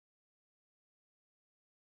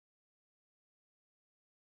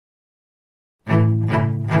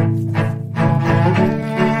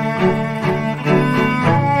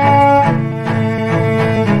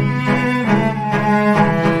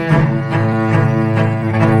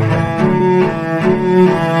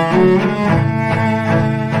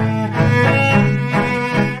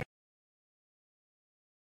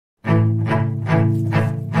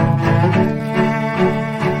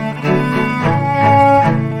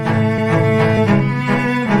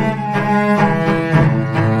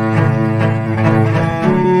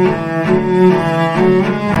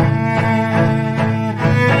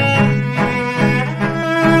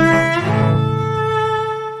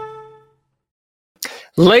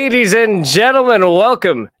Ladies and gentlemen,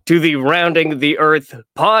 welcome to the Rounding the Earth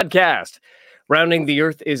podcast. Rounding the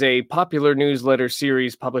Earth is a popular newsletter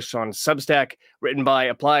series published on Substack, written by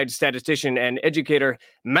applied statistician and educator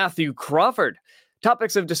Matthew Crawford.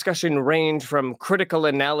 Topics of discussion range from critical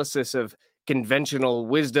analysis of conventional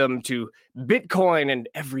wisdom to Bitcoin and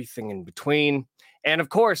everything in between. And of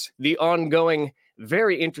course, the ongoing,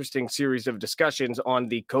 very interesting series of discussions on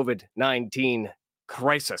the COVID-19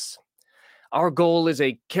 crisis. Our goal is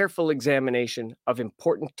a careful examination of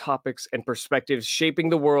important topics and perspectives shaping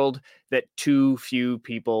the world that too few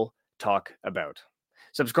people talk about.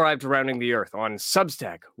 Subscribe to Rounding the Earth on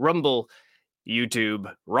Substack, Rumble,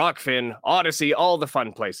 YouTube, Rockfin, Odyssey, all the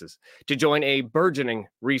fun places, to join a burgeoning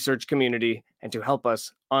research community and to help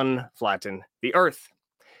us unflatten the Earth.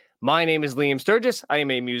 My name is Liam Sturgis. I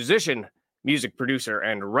am a musician, music producer,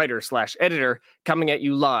 and writer/editor coming at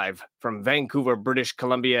you live from Vancouver, British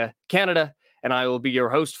Columbia, Canada, and I will be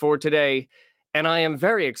your host for today. And I am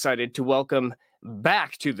very excited to welcome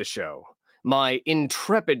back to the show my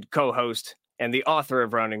intrepid co-host and the author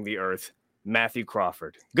of Rounding the Earth, Matthew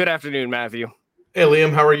Crawford. Good afternoon, Matthew. Hey,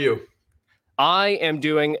 Liam, how are you? I am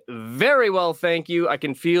doing very well, thank you. I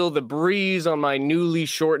can feel the breeze on my newly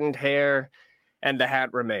shortened hair, and the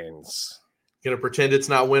hat remains. Gonna pretend it's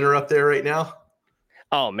not winter up there right now?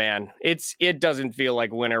 Oh, man, it doesn't feel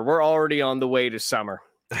like winter. We're already on the way to summer.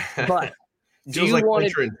 But do you like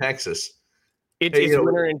winter in Texas? It's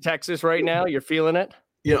winter in Texas right now. You're feeling it?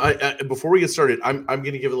 You know, I before we get started, I'm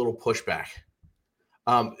going to give a little pushback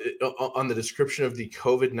on the description of the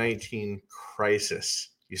COVID-19 crisis.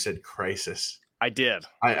 You said crisis. I did.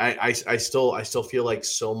 I still feel like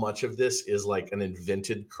so much of this is like an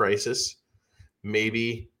invented crisis.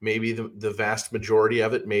 Maybe the vast majority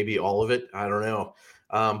of it, maybe all of it. I don't know.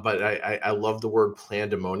 But I love the word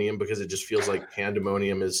pandemonium because it just feels like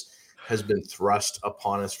pandemonium has been thrust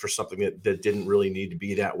upon us for something that didn't really need to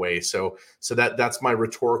be that way. So that's my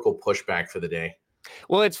rhetorical pushback for the day.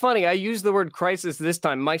 Well, it's funny. I used the word crisis this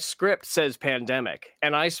time. My script says pandemic,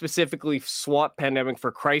 and I specifically swapped pandemic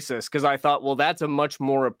for crisis because I thought, well, that's a much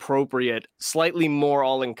more appropriate, slightly more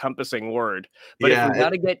all-encompassing word. But if we got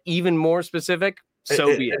to get even more specific,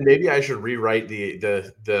 so be it. Maybe I should rewrite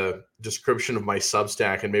the description of my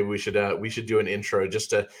Substack, and maybe we should do an intro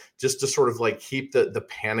just to sort of like keep the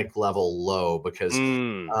panic level low, because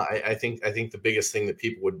I think the biggest thing that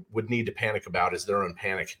people would need to panic about is their own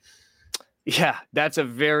panic. Yeah, that's a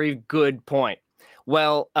very good point.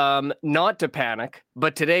 Well, not to panic,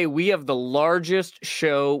 but today we have the largest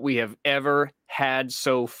show we have ever had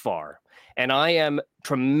so far. And I am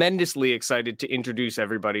tremendously excited to introduce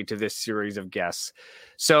everybody to this series of guests.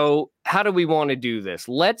 So how do we want to do this?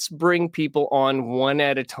 Let's bring people on one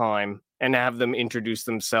at a time and have them introduce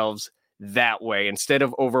themselves that way instead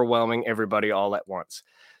of overwhelming everybody all at once.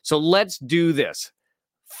 So let's do this.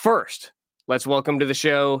 First, let's welcome to the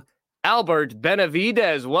show Albert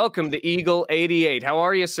Benavidez. Welcome to Eagle88. How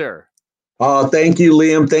are you, sir? Thank you,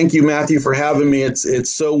 Liam. Thank you, Matthew, for having me.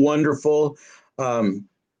 It's so wonderful.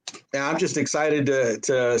 I'm just excited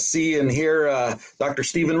to see and hear Dr.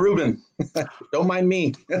 Stephen Rubin. Don't mind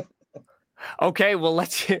me. Okay, well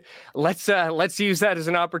let's use that as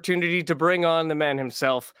an opportunity to bring on the man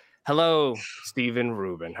himself. Hello, Stephen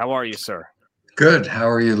Rubin. How are you, sir? Good. How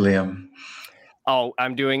are you, Liam? Oh,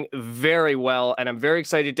 I'm doing very well, and I'm very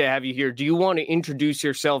excited to have you here. Do you want to introduce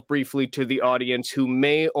yourself briefly to the audience who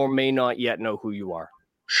may or may not yet know who you are?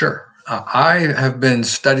 Sure. I have been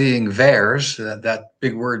studying VAERS, that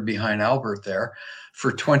big word behind Albert there,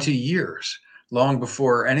 for 20 years, long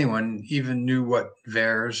before anyone even knew what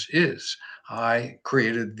VAERS is. I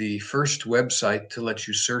created the first website to let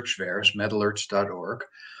you search VAERS, metalerts.org.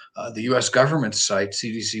 The U.S. government site,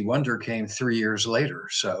 CDC Wonder, came 3 years later.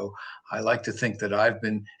 So I like to think that I've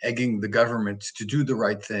been egging the government to do the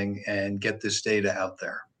right thing and get this data out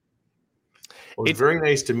there. Well, it's very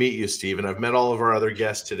nice to meet you, Stephen. I've met all of our other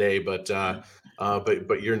guests today, but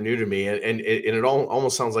you're new to me, and it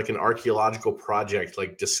almost sounds like an archaeological project,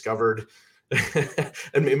 like discovered.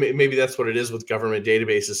 And maybe that's what it is with government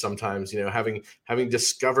databases sometimes, you know, having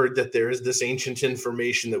discovered that there is this ancient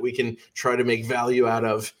information that we can try to make value out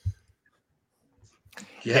of.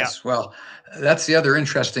 Yes, well, that's the other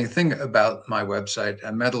interesting thing about my website,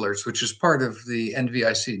 MetaLerts, which is part of the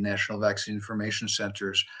NVIC, National Vaccine Information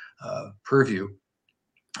Center's purview.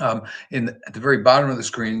 At the very bottom of the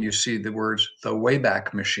screen, you see the words, the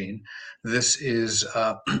Wayback Machine. This is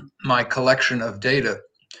my collection of data.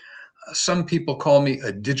 Some people call me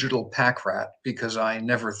a digital pack rat because I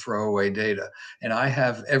never throw away data. And I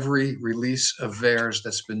have every release of VAERS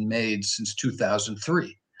that's been made since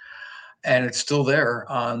 2003. and it's still there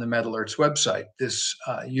on the MedAlerts website. This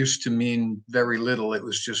used to mean very little. It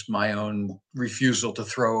was just my own refusal to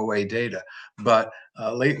throw away data. But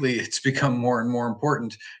lately, it's become more and more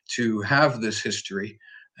important to have this history.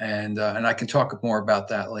 And I can talk more about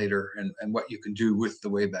that later and what you can do with the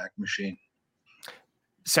Wayback Machine.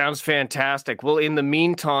 Sounds fantastic. Well, in the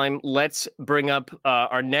meantime, let's bring up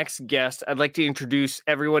our next guest. I'd like to introduce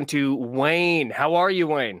everyone to Wayne. How are you,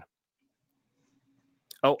 Wayne?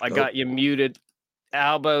 Oh, I got you muted.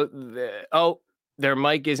 How about their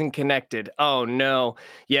mic isn't connected. Oh, no.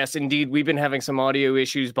 Yes, indeed. We've been having some audio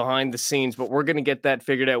issues behind the scenes, but we're going to get that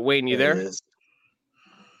figured out. Wayne, you there?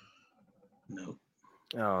 No.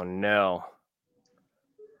 Oh, no.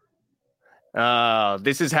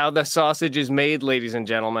 This is how the sausage is made, ladies and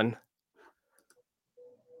gentlemen.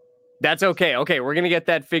 That's okay. Okay, we're going to get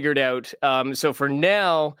that figured out. So for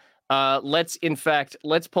now, let's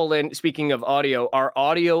pull in, speaking of audio, our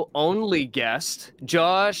audio-only guest,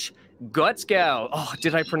 Josh Guetzkow. Oh,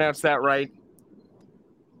 did I pronounce that right?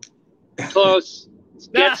 Close. It's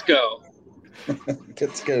Guetzkow.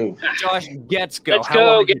 Guetzkow. Josh Guetzkow. Let's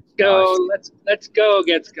go, Guetzkow. Let's go,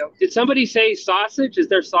 Guetzkow. Did somebody say sausage? Is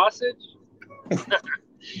there sausage?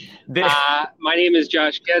 My name is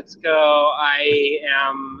Josh Guetzkow. I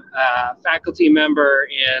am a faculty member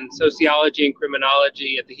in sociology and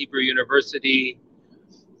criminology at the Hebrew University.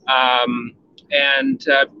 And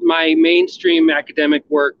my mainstream academic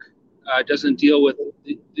work doesn't deal with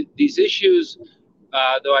these issues,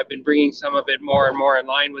 though I've been bringing some of it more and more in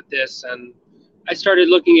line with this. And I started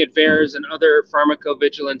looking at VAERS and other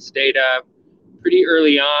pharmacovigilance data pretty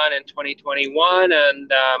early on in 2021,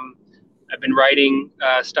 and I've been writing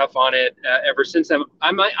stuff on it ever since.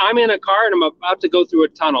 I'm in a car and I'm about to go through a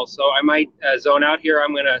tunnel, so I might zone out here.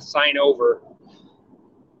 I'm going to sign over.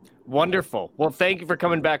 Wonderful. Well, thank you for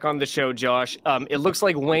coming back on the show, Josh. It looks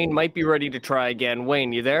like Wayne might be ready to try again.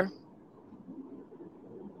 Wayne, you there?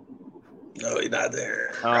 No, he's not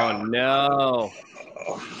there. Oh, no.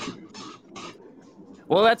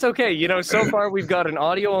 Well, that's okay. You know, so far we've got an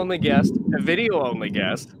audio-only guest, a video-only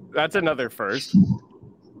guest. That's another first.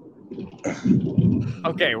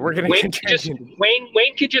 Okay, we're gonna continue.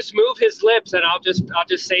 Wayne could just move his lips, and I'll just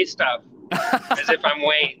say stuff as if I'm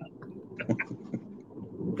Wayne.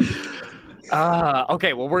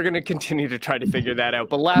 Okay, well, we're gonna continue to try to figure that out.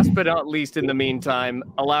 But last but not least, in the meantime,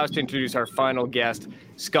 allow us to introduce our final guest,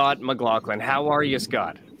 Scott McLachlan. How are you,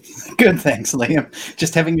 Scott? Good, thanks, Liam.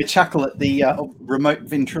 Just having a chuckle at the remote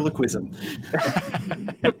ventriloquism.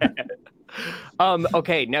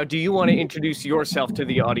 Okay, now do you want to introduce yourself to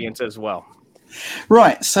the audience as well?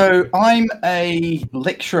 Right, so I'm a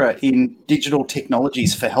lecturer in digital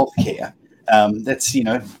technologies for healthcare. That's,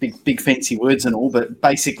 big fancy words and all, but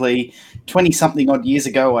basically 20-something odd years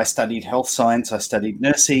ago, I studied health science, I studied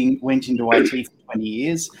nursing, went into IT for 20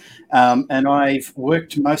 years, and I've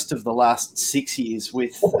worked most of the last 6 years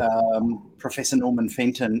with Professor Norman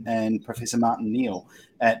Fenton and Professor Martin Neal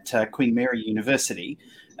at Queen Mary University.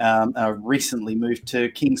 I recently moved to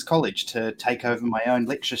King's College to take over my own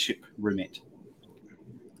lectureship remit.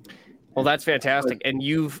 Well, that's fantastic. And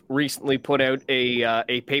you've recently put out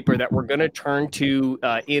a paper that we're going to turn to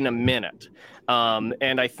in a minute.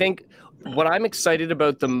 And I think what I'm excited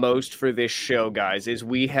about the most for this show, guys, is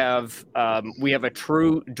we have a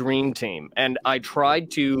true dream team. And I tried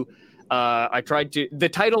to, the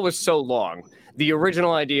title was so long. The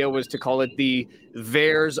original idea was to call it the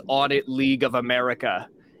VAERS Audit League of America.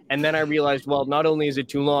 And then I realized, well, not only is it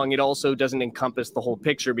too long, it also doesn't encompass the whole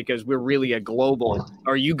picture because we're really a global,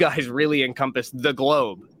 or you guys really encompass the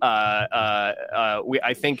globe.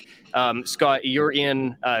 I think, Scott, you're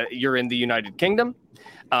in the United Kingdom.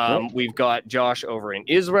 We've got Josh over in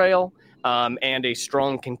Israel, and a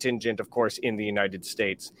strong contingent, of course, in the United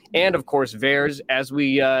States. And of course, VAERS, as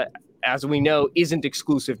we know, isn't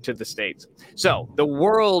exclusive to the States. So the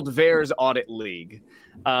World VAERS Audit League.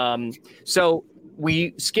 So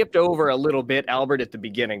we skipped over a little bit Albert at the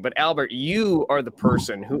beginning, but Albert, you are the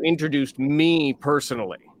person who introduced me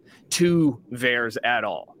personally to VAERS at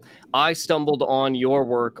all. I stumbled on your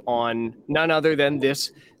work on none other than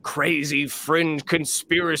this crazy fringe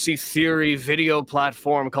conspiracy theory video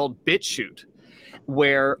platform called BitChute,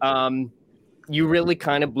 where you really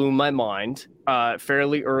kind of blew my mind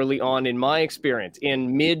fairly early on in my experience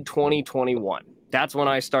in mid-2021. That's when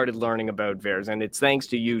I started learning about VAERS, and it's thanks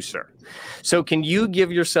to you, sir. So can you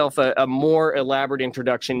give yourself a more elaborate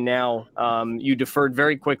introduction now? You deferred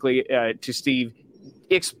very quickly to Steve.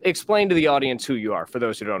 Explain to the audience who you are, for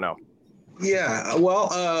those who don't know. Yeah, well,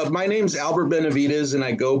 my name's Albert Benavides, and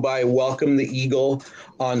I go by Welcome the Eagle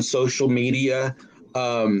on social media.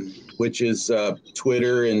 which is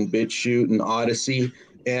Twitter and BitChute and Odyssey.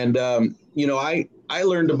 And, I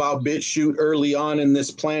learned about BitChute early on in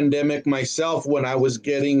this pandemic myself when I was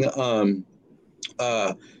getting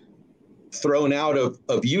thrown out of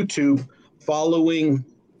YouTube following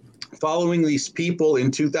these people in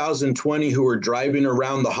 2020 who were driving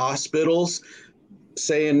around the hospitals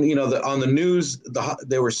saying, that on the news,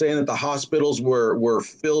 they were saying that the hospitals were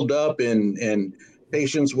filled up and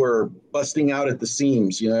patients were busting out at the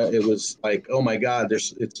seams. It was like, oh my God,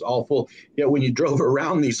 it's all full. Yet when you drove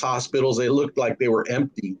around these hospitals, they looked like they were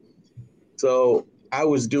empty. So I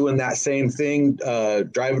was doing that same thing,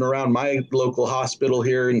 driving around my local hospital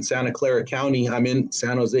here in Santa Clara County. I'm in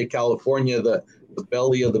San Jose, California, the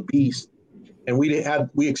belly of the beast. And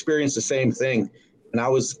we experienced the same thing. And I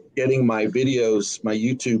was getting my videos, my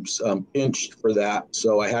YouTubes pinched for that.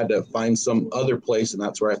 So I had to find some other place, and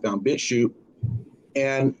that's where I found BitChute.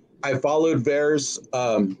 And I followed VAERS,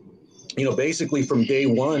 basically from day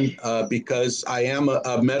one, because I am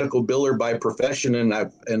a medical biller by profession, and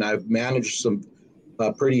I've managed some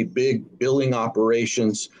pretty big billing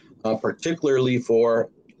operations, particularly for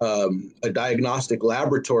a diagnostic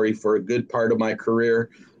laboratory for a good part of my career,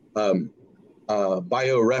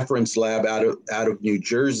 BioReference Lab out of New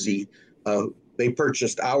Jersey. They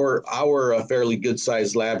purchased our fairly good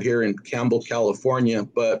sized lab here in Campbell, California,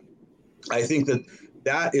 but I think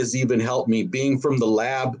that has even helped me. Being from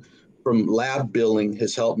lab billing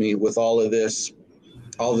has helped me with all this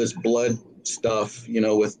blood stuff,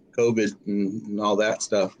 with COVID and all that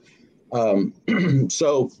stuff.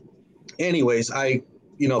 So anyways, I,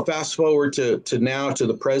 fast forward to now, to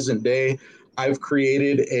the present day, I've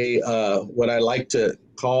created what I like to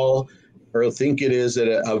call, or think it is,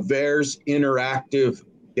 a VAERS interactive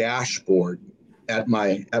dashboard at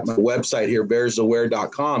my website here,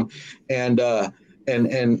 VAERSaware.com. And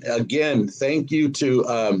again, thank you to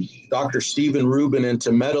Dr. Stephen Rubin and to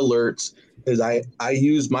MetaLerts, as I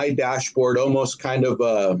use my dashboard almost kind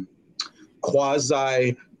of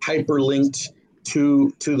quasi hyperlinked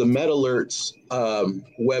to the MetaLerts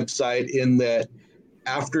website, in that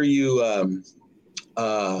after you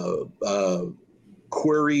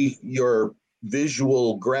query your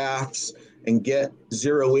visual graphs and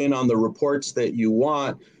zero in on the reports that you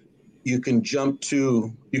want, you can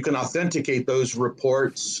authenticate those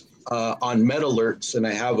reports on MetaLerts. And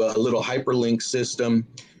I have a little hyperlink system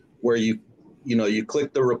where you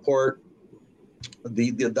click the report,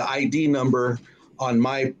 the ID number on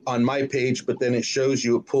my page, but then it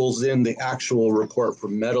pulls in the actual report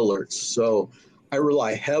from MetaLerts. So I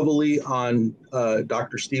rely heavily on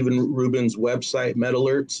Dr. Stephen Rubin's website,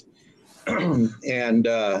 MetaLerts. And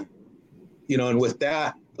with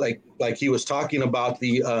that, like he was talking about,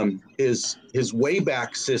 his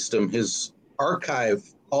Wayback System, his archive,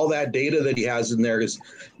 all that data that he has in there, is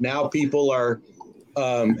now people are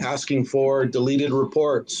asking for deleted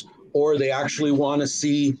reports, or they actually want to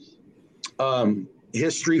see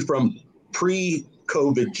history from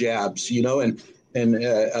pre-COVID jabs, and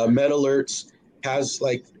MetaLerts has,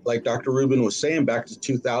 like Dr. Rubin was saying, back to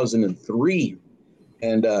 2003.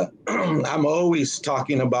 And I'm always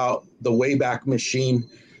talking about the Wayback Machine.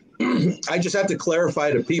 I just have to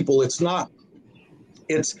clarify to people, it's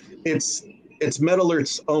MetaLert's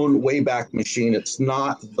own Wayback Machine. It's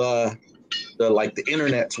not the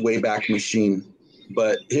internet's Wayback Machine,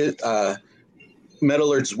 but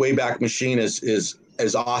MetaLert's Wayback Machine is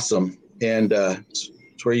awesome, and it's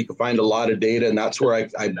where you can find a lot of data, and that's where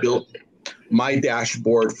I built my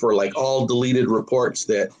dashboard for all deleted reports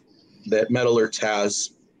that MetaLerts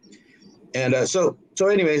has. And so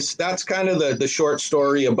anyways, that's kind of the short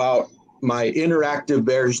story about my interactive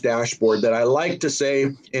VAERS dashboard, that I like to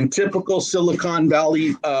say, in typical Silicon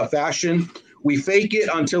Valley fashion, we fake it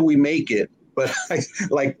until we make it, but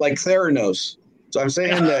like Theranos. So I'm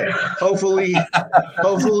saying that hopefully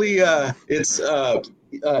it's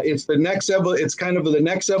the next it's kind of the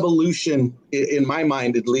next evolution, in my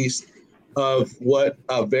mind at least, of what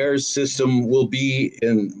a VAERS system will be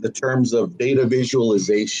in the terms of data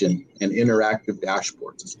visualization and interactive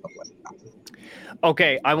dashboards and stuff like that.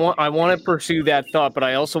 Okay, I want to pursue that thought, but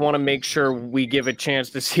I also want to make sure we give a chance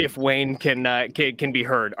to see if Wayne can be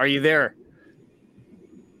heard. Are you there?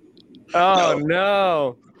 Oh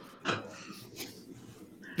no.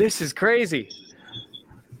 This is crazy.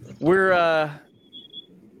 We're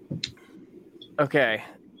okay.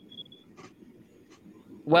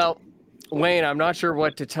 Well, Wayne, I'm not sure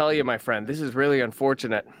what to tell you, my friend. This is really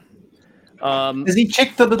unfortunate. Does he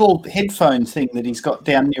check the little headphone thing that he's got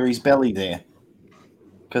down near his belly there?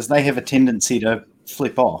 Because they have a tendency to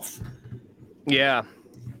flip off. Yeah.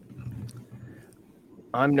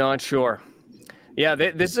 I'm not sure. Yeah,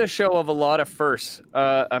 this is a show of a lot of firsts.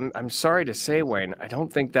 I'm sorry to say, Wayne, I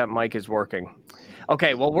don't think that mic is working.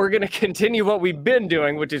 Okay, well, we're going to continue what we've been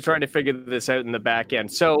doing, which is trying to figure this out in the back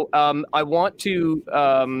end. So I want to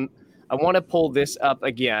pull this up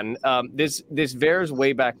again. This VAERS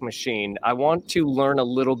Wayback Machine. I want to learn a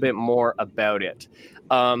little bit more about it.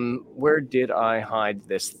 Where did I hide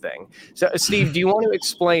this thing? So, Steve, do you want to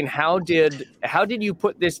explain how did you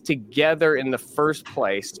put this together in the first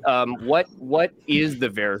place? What is the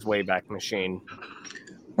VAERS Wayback Machine?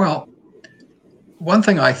 Well, one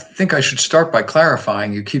thing I think I should start by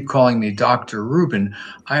clarifying, you keep calling me Dr. Rubin.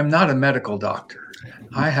 I am not a medical doctor.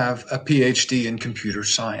 I have a PhD in computer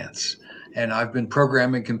science, and I've been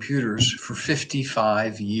programming computers for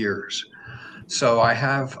 55 years. So I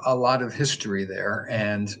have a lot of history there,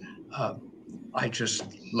 and I just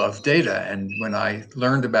love data. And when I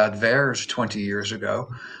learned about VAERS 20 years ago,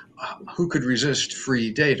 who could resist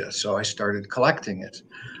free data? So I started collecting it.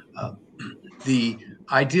 The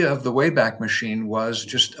idea of the Wayback Machine was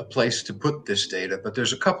just a place to put this data, but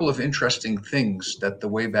there's a couple of interesting things that the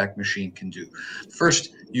Wayback Machine can do. First,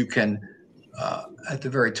 you can at the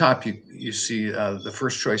very top, you see the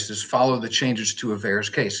first choice is follow the changes to a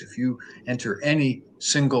VAERS case. If you enter any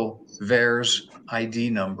single VAERS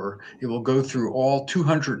ID number, it will go through all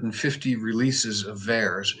 250 releases of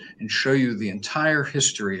VAERS and show you the entire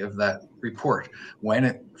history of that report, when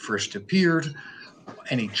it first appeared,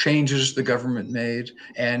 any changes the government made,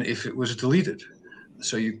 and if it was deleted.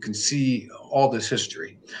 So you can see all this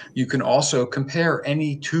history. You can also compare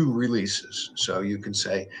any two releases. So you can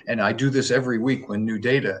say, and I do this every week when new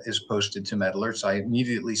data is posted to MedAlerts, I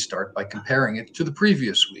immediately start by comparing it to the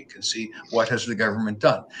previous week and see what has the government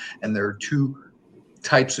done. And there are two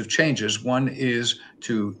types of changes. One is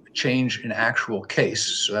to change an actual case.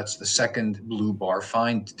 So that's the second blue bar,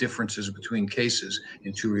 find differences between cases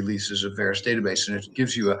in two releases of VAERS database. And it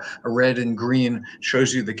gives you a red and green,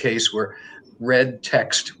 shows you the case where red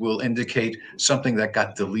text will indicate something that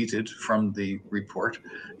got deleted from the report,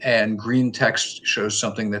 and green text shows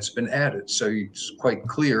something that's been added. So it's quite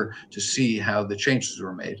clear to see how the changes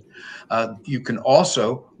were made. You can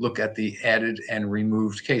also look at the added and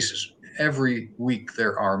removed cases. Every week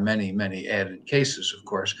there are many, many added cases, of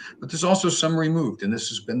course, but there's also some removed, and this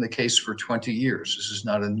has been the case for 20 years. This is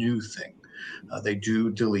not a new thing. They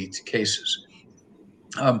do delete cases.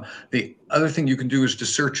 The other thing you can do is to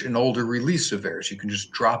search an older release of VAERS. You can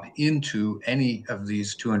just drop into any of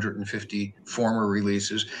these 250 former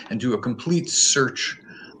releases and do a complete search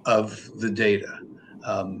of the data.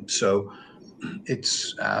 So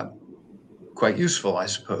it's quite useful, I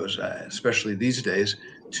suppose, especially these days,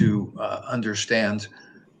 to understand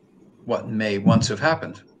what may once have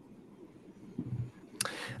happened.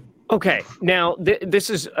 Okay, now this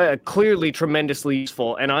is clearly tremendously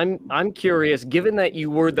useful, and I'm curious. Given that you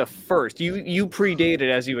were the first, you predated,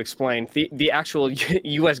 as you explained, the actual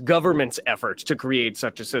U.S. government's efforts to create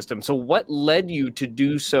such a system. So, what led you to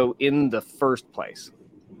do so in the first place?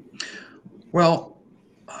 Well,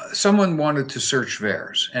 someone wanted to search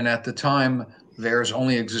VAERS, and at the time, VAERS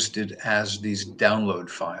only existed as these download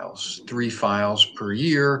files, 3 files per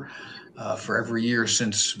year. For every year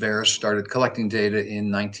since VAERS started collecting data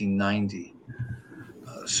in 1990.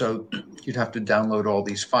 So you'd have to download all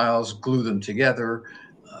these files, glue them together.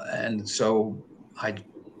 And so I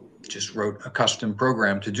just wrote a custom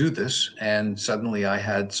program to do this. And suddenly I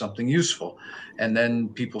had something useful. And then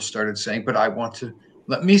people started saying, but I want to,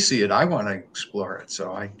 let me see it. I want to explore it.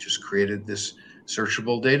 So I just created this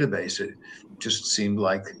searchable database. It just seemed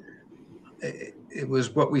like it was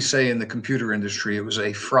what we say in the computer industry. It was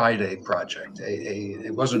a Friday project.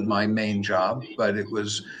 It wasn't my main job, but it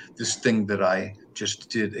was this thing that I just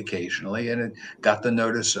did occasionally. And it got the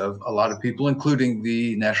notice of a lot of people, including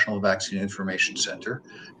the National Vaccine Information Center.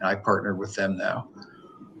 And I partner with them now.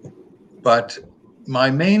 But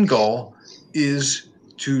my main goal is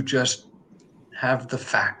to just have the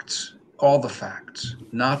facts, all the facts,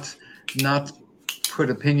 not put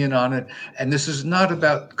opinion on it. And this is not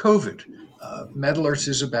about COVID. MedAlerts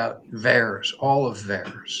is about VAERS, all of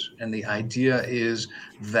VAERS. And the idea is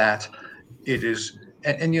that it is,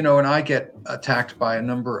 and you know, and I get attacked by a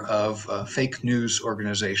number of fake news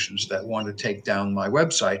organizations that want to take down my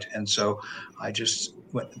website. And so I just,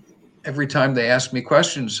 every time they ask me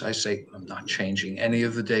questions, I say, I'm not changing any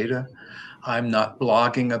of the data. I'm not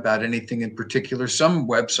blogging about anything in particular. Some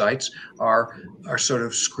websites are sort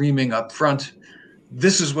of screaming up front,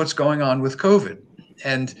 this is what's going on with COVID.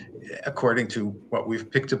 And according to what we've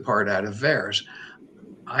picked apart out of VAERS,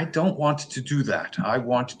 I don't want to do that. I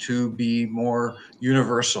want to be more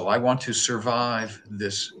universal. I want to survive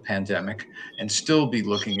this pandemic and still be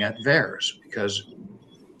looking at VAERS because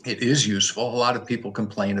it is useful. A lot of people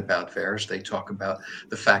complain about VAERS. They talk about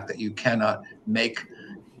the fact that you cannot make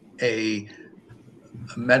a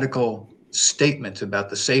medical statement about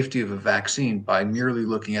the safety of a vaccine by merely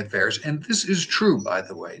looking at VAERS. And this is true, by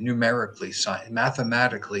the way, numerically,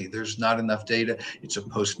 mathematically, there's not enough data. It's a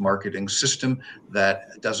post-marketing system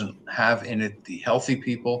that doesn't have in it the healthy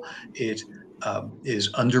people. It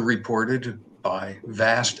is underreported by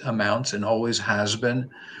vast amounts and always has been.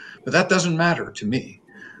 But that doesn't matter to me.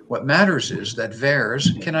 What matters is that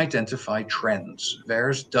VAERS can identify trends.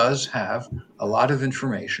 VAERS does have a lot of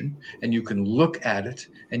information, and you can look at it,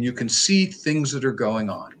 and you can see things that are going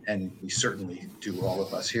on. And we certainly do, all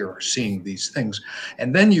of us here are seeing these things.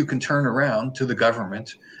 And then you can turn around to the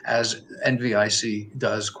government, as NVIC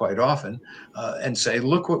does quite often, and say,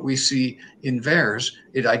 look what we see in VAERS.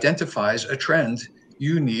 It identifies a trend.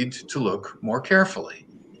 You need to look more carefully.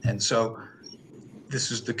 And so this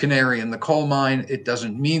is the canary in the coal mine. It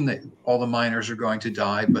doesn't mean that all the miners are going to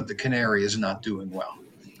die, but the canary is not doing well.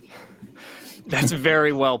 That's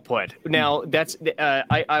very well put. Now, that's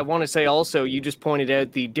I want to say also, you just pointed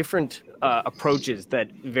out the different approaches that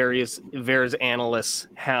various VAERS analysts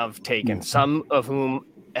have taken, some of whom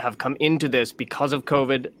have come into this because of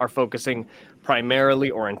COVID, are focusing primarily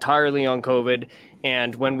or entirely on COVID.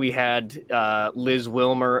 And when we had Liz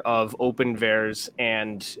Wilmer of Open VAERS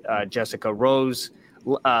and Jessica Rose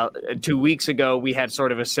 2 weeks ago, we had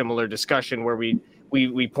sort of a similar discussion where we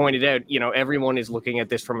pointed out, everyone is looking at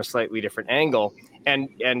this from a slightly different angle. And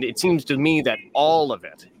it seems to me that all of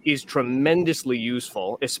it is tremendously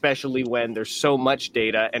useful, especially when there's so much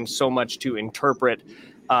data and so much to interpret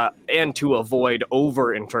and to avoid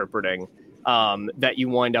over-interpreting, that you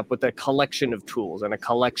wind up with a collection of tools and a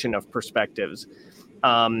collection of perspectives.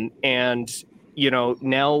 Now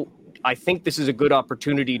I think this is a good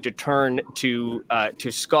opportunity to turn to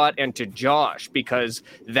Scott and to Josh, because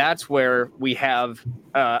that's where we have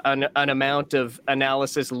an amount of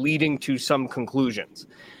analysis leading to some conclusions.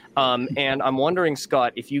 And I'm wondering,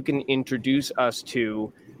 Scott, if you can introduce us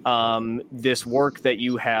to this work that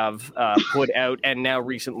you have put out and now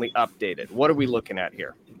recently updated. What are we looking at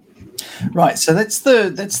here? Right, so that's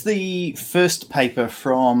the first paper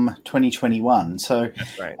from 2021. So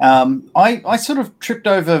right. I sort of tripped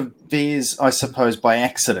over VAERS, I suppose, by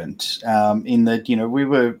accident, in that we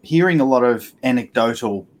were hearing a lot of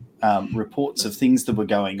anecdotal reports of things that were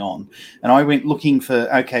going on, and I went looking for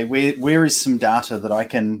where is some data that I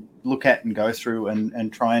can look at and go through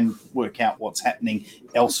and try and work out what's happening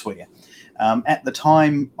elsewhere. At the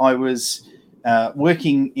time, I was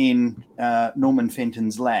working in Norman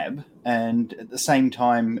Fenton's lab, and at the same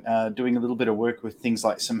time doing a little bit of work with things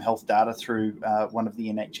like some health data through one of the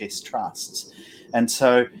NHS trusts. And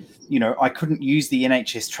so, I couldn't use the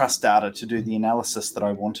NHS trust data to do the analysis that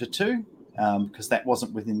I wanted to, because that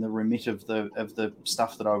wasn't within the remit of the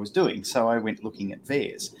stuff that I was doing. So I went looking at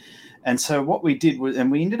VAERS. And so what we did was,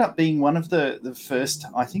 and we ended up being one of the first,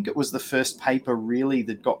 I think it was the first paper really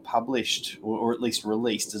that got published or at least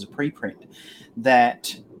released as a preprint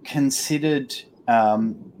that considered,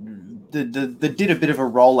 that did a bit of a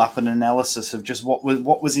roll up and analysis of just what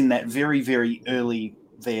was in that very, very early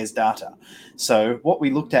VAERS data. So what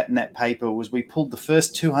we looked at in that paper was we pulled the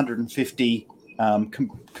first 250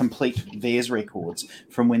 complete VAERS records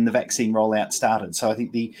from when the vaccine rollout started. So I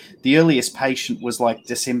think the earliest patient was like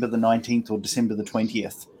December the 19th or December the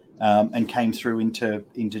 20th, and came through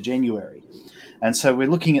into January. And so we're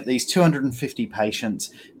looking at these 250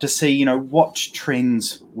 patients to see, what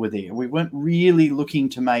trends were there. We weren't really looking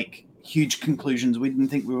to make huge conclusions. We didn't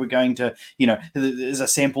think we were going to, as a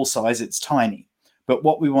sample size, it's tiny. But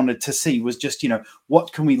what we wanted to see was just,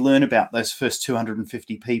 what can we learn about those first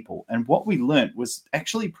 250 people? And what we learned was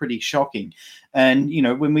actually pretty shocking. And,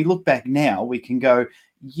 when we look back now, we can go,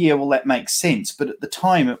 yeah, well, that makes sense. But at the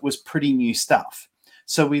time, it was pretty new stuff.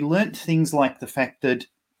 So we learned things like the fact that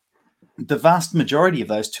the vast majority of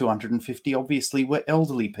those 250 obviously were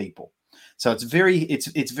elderly people. So it's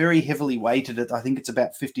very heavily weighted. I think it's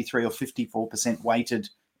about 53 or 54% weighted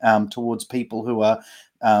towards people who are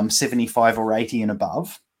 75 or 80 and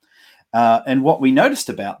above. And what we noticed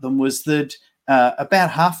about them was that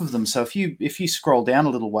about half of them. So if you scroll down a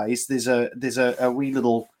little ways, there's a wee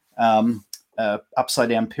little upside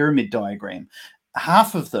down pyramid diagram.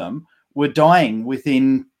 Half of them were dying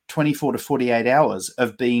within 24 to 48 hours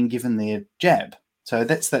of being given their jab. So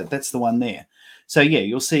that's the one there. So yeah,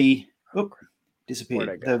 you'll see.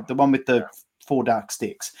 Disappeared. The one with the four dark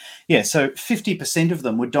sticks. Yeah, so 50% of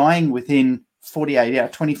them were dying within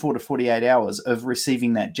 24 to 48 hours of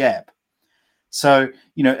receiving that jab. So,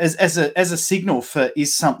 as a signal for,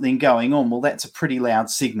 is something going on? Well, that's a pretty loud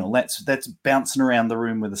signal. That's bouncing around the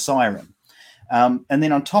room with a siren. And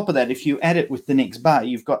then on top of that, if you add it with the next bar,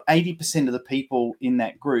 you've got 80% of the people in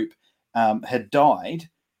that group had died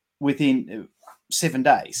within 7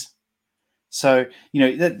 days. So,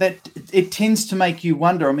 that it tends to make you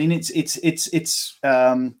wonder. I mean, it's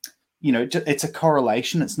a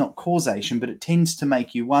correlation. It's not causation, but it tends to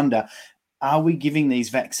make you wonder, are we giving these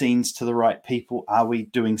vaccines to the right people? Are we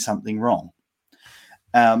doing something wrong?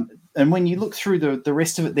 And when you look through the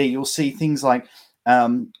rest of it there, you'll see things like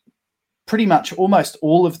pretty much almost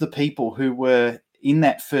all of the people who were in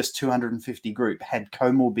that first 250 group had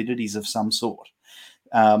comorbidities of some sort.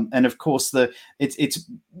 And of course, it's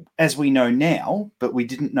as we know now, but we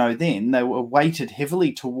didn't know then, they were weighted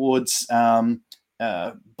heavily towards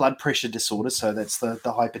blood pressure disorders, so that's the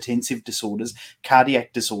hypertensive disorders,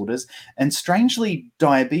 cardiac disorders, and strangely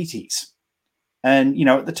diabetes. And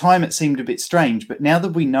at the time it seemed a bit strange, but now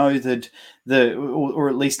that we know that or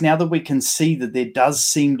at least now that we can see that there does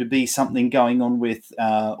seem to be something going on with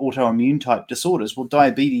autoimmune type disorders, well,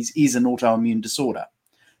 diabetes is an autoimmune disorder,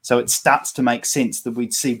 so it starts to make sense that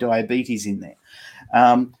we'd see diabetes in there.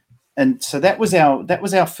 And so that was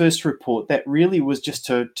our first report. That really was just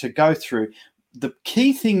to go through. The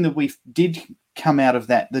key thing that we did come out of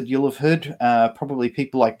that you'll have heard probably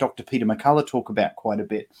people like Dr. Peter McCullough talk about quite a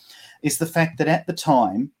bit, is the fact that at the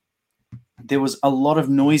time there was a lot of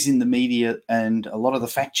noise in the media, and a lot of the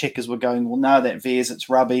fact checkers were going, well, no, that VAERS, it's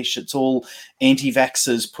rubbish. It's all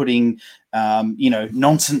anti-vaxxers putting,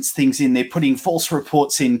 nonsense things in. They're putting false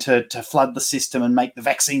reports in to flood the system and make the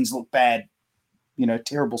vaccines look bad,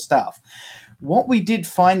 terrible stuff. What we did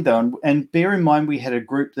find, though, and bear in mind we had a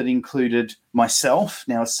group that included myself,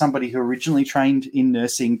 now as somebody who originally trained in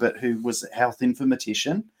nursing but who was a health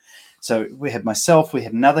informatician. So we had myself, we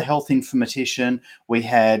had another health informatician, we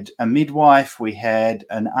had a midwife, we had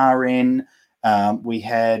an RN, we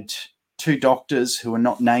had 2 doctors who were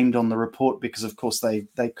not named on the report because, of course,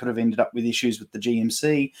 they could have ended up with issues with the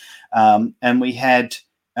GMC, and we had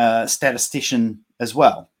a statistician as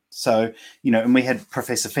well. So, and we had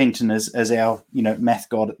Professor Fenton as our, math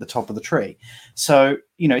god at the top of the tree. So,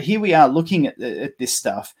 here we are looking at this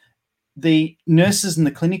stuff. The nurses and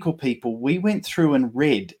the clinical people, we went through and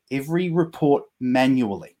read every report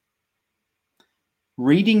manually.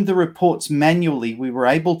 Reading the reports manually, we were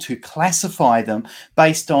able to classify them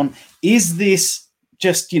based on, is this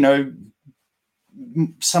just,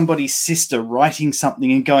 somebody's sister writing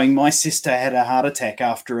something and going, my sister had a heart attack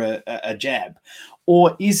after a jab?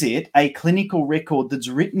 Or is it a clinical record that's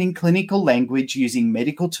written in clinical language using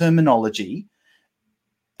medical terminology?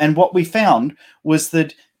 And what we found was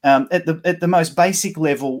that at the most basic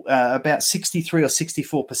level, about 63 or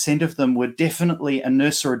 64% of them were definitely a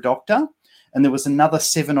nurse or a doctor. And there was another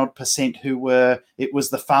 7% who it was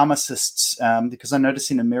the pharmacists, because I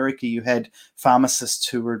noticed in America you had pharmacists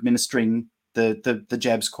who were administering the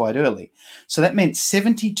jabs quite early. So that meant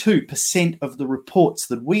 72% of the reports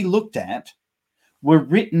that we looked at were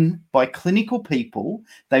written by clinical people.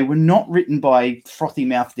 They were not written by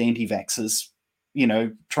frothy-mouthed anti-vaxxers,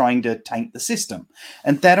 trying to taint the system.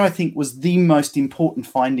 And that, I think, was the most important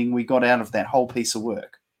finding we got out of that whole piece of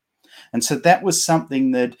work. And so that was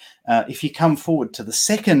something that, if you come forward to the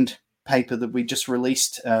second paper that we just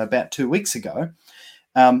released about 2 weeks ago,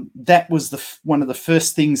 that was one of the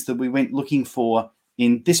first things that we went looking for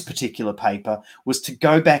in this particular paper, was to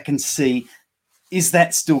go back and see, is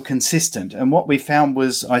that still consistent? And what we found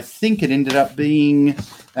was, I think it ended up being,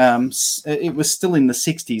 it was still in the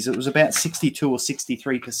 60s. It was about 62 or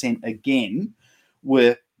 63% again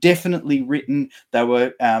were definitely written. They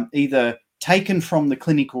were either taken from the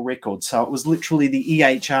clinical record. So it was literally the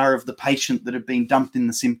EHR of the patient that had been dumped in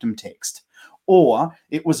the symptom text. Or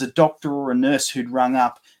it was a doctor or a nurse who'd rung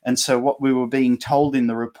up. And so what we were being told in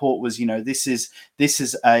the report was, this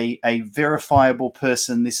is a verifiable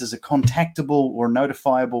person. This is a contactable or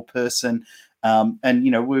notifiable person. And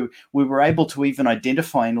we were able to even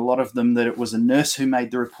identify in a lot of them that it was a nurse who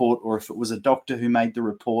made the report, or if it was a doctor who made the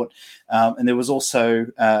report. And there was also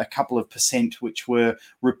a couple of percent which were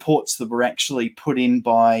reports that were actually put in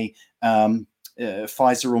by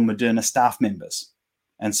Pfizer or Moderna staff members.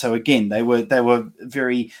 And so again, they were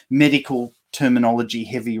very medical terminology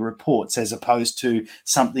heavy reports, as opposed to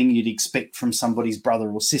something you'd expect from somebody's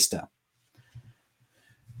brother or sister.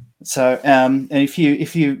 So, and if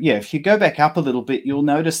you go back up a little bit, you'll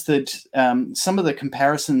notice that some of the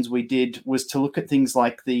comparisons we did was to look at things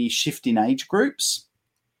like the shift in age groups.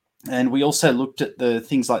 And we also looked at the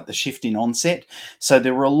things like the shift in onset. So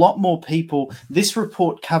there were a lot more people. This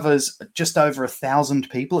report covers just over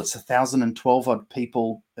 1,000 people. It's 1,012 odd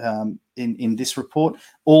people in this report,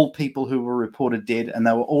 all people who were reported dead, and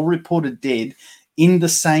they were all reported dead in the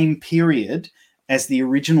same period as the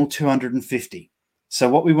original 250. So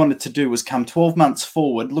what we wanted to do was come 12 months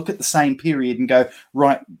forward, look at the same period and go,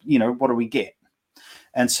 right, what do we get?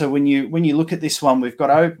 And so when you look at this one, we've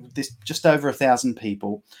got this just over 1,000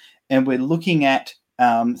 people, and we're looking at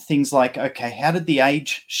things like, okay, how did the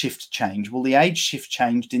age shift change? Well, the age shift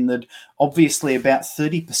changed in that obviously about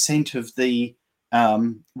 30% of the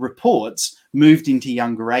reports moved into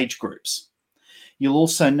younger age groups. You'll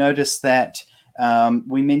also notice that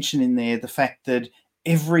we mentioned in there the fact that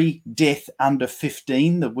every death under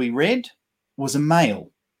 15 that we read was a male,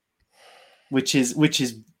 which is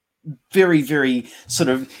very, very sort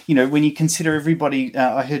of, when you consider everybody,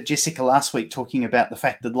 I heard Jessica last week talking about the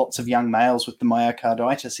fact that lots of young males with the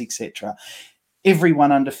myocarditis, etc.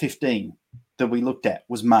 Everyone under 15 that we looked at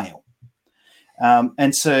was male.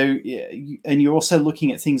 And you're also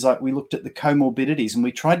looking at things like, we looked at the comorbidities, and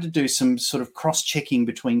we tried to do some sort of cross-checking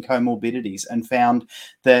between comorbidities and found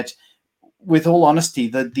that, with all honesty,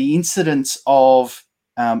 that the incidence of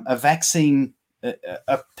a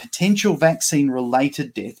potential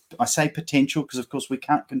vaccine-related death, I say potential because, of course, we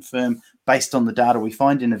can't confirm based on the data we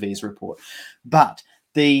find in a VAERS report, but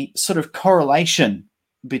the sort of correlation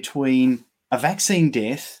between a vaccine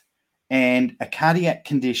death and a cardiac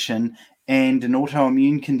condition and an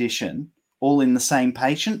autoimmune condition all in the same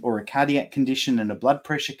patient, or a cardiac condition and a blood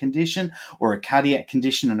pressure condition, or a cardiac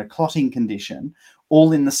condition and a clotting condition,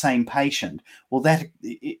 all in the same patient. Well, that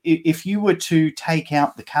if you were to take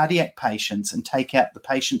out the cardiac patients and take out the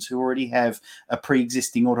patients who already have a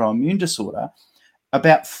pre-existing autoimmune disorder,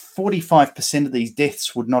 about 45% of these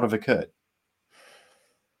deaths would not have occurred.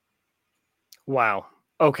 Wow.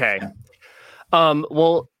 Okay. Yeah.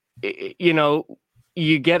 Well,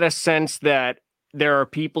 you get a sense that there are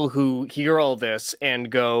people who hear all this and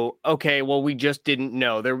go, okay, well, we just didn't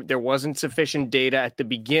know. There wasn't sufficient data at the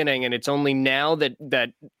beginning, and it's only now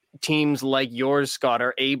that teams like yours, Scott,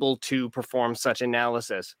 are able to perform such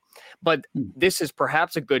analysis. But this is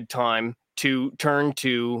perhaps a good time to turn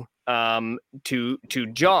to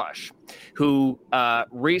Josh, who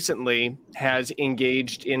recently has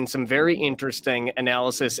engaged in some very interesting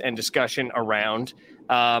analysis and discussion around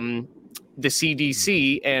the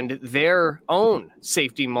CDC and their own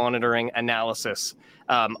safety monitoring analysis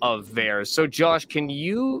of VAERS. So, Josh, can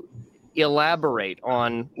you elaborate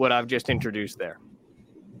on what I've just introduced there?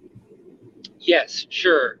 Yes,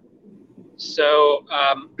 sure. So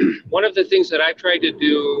one of the things that I tried to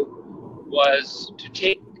do was to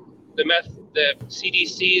take the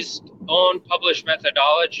CDC's own published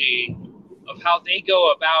methodology of how they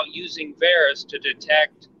go about using VAERS to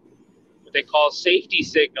detect what they call safety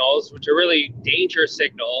signals, which are really danger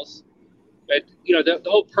signals. But the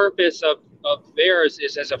whole purpose of VAERS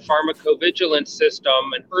is as a pharmacovigilance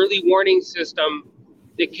system, an early warning system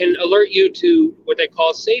that can alert you to what they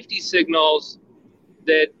call safety signals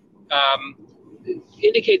that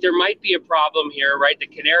indicate there might be a problem here, right? The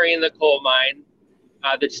canary in the coal mine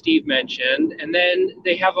that Steve mentioned. And then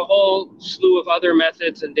they have a whole slew of other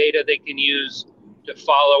methods and data they can use to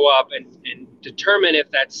follow up and determine if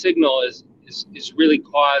that signal is really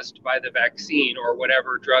caused by the vaccine or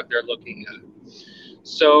whatever drug they're looking at.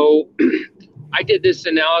 So I did this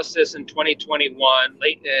analysis in 2021,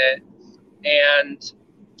 and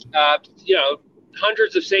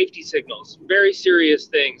hundreds of safety signals, very serious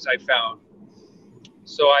things I found.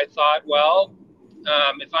 So I thought, well,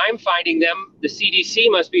 if I'm finding them, the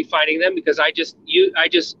CDC must be finding them, because I just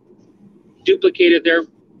duplicated their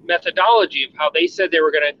methodology of how they said they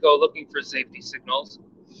were going to go looking for safety signals.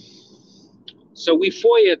 So we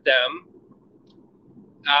FOIA'd them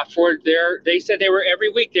they said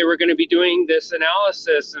every week they were going to be doing this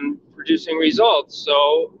analysis and producing results.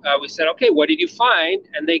 So we said, okay, what did you find?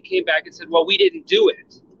 And they came back and said, well, we didn't do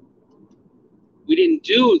it. We didn't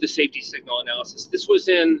do the safety signal analysis. This was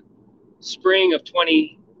in spring of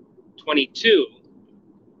 2022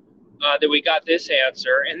 that we got this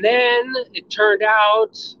answer. And then it turned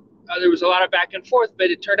out there was a lot of back and forth,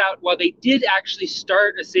 but it turned out, well, they did actually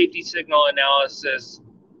start a safety signal analysis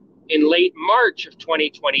in late March of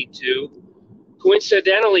 2022,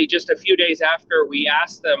 coincidentally, just a few days after we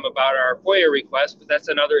asked them about our FOIA request, but that's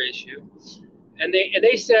another issue. And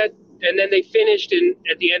they said, and then they finished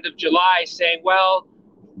at the end of July saying, well,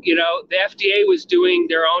 the FDA was doing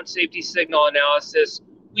their own safety signal analysis.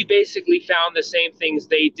 We basically found the same things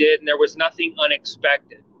they did, and there was nothing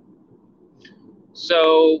unexpected.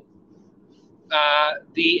 So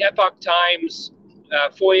the Epoch Times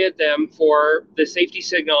FOIA'd them for the safety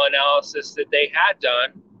signal analysis that they had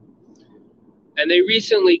done. And they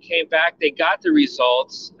recently came back, they got the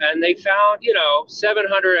results, and they found,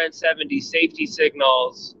 770 safety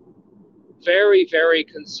signals, very, very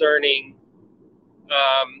concerning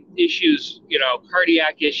issues,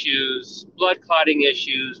 cardiac issues, blood clotting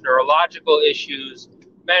issues, neurological issues,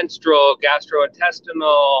 menstrual,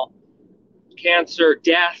 gastrointestinal, cancer,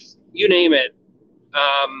 death, you name it.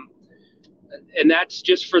 And that's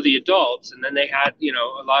just for the adults. And then they had,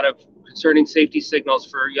 a lot of concerning safety signals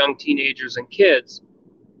for young teenagers and kids.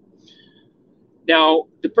 Now,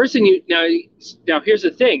 now here's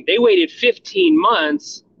the thing. They waited 15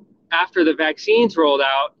 months after the vaccines rolled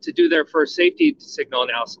out to do their first safety signal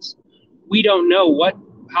analysis. We don't know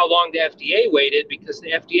how long the FDA waited because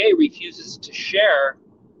the FDA refuses to share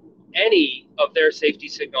any of their safety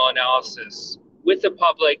signal analysis with the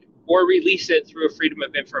public or release it through a Freedom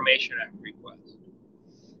of Information Act request.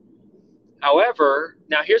 However,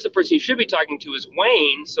 now here's the person you should be talking to is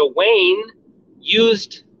Wayne. So Wayne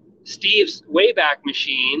used Steve's Wayback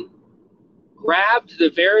Machine, grabbed the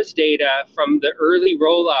VAERS data from the early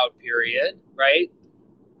rollout period, right?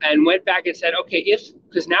 And went back and said, okay,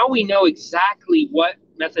 because now we know exactly what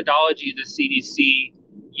methodology the CDC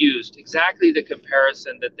used, exactly the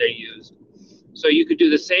comparison that they used. So you could do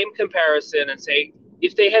the same comparison and say,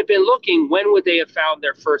 if they had been looking, when would they have found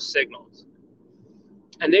their first signals?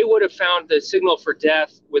 And they would have found the signal for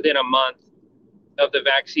death within a month of the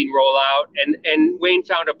vaccine rollout. And Wayne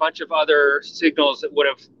found a bunch of other signals that would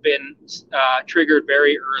have been triggered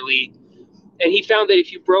very early. And he found that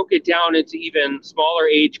if you broke it down into even smaller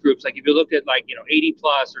age groups, like if you looked at 80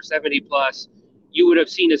 plus or 70 plus, you would have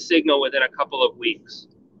seen a signal within a couple of weeks.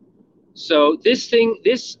 So this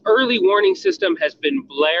early warning system has been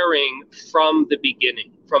blaring from the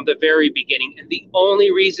beginning, from the very beginning. And the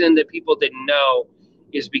only reason that people didn't know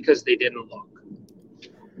is because they didn't look.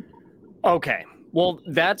 Okay. Well,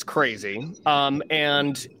 that's crazy.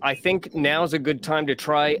 And I think now's a good time to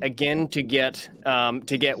try again to get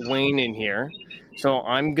Wayne in here. So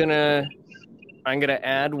I'm gonna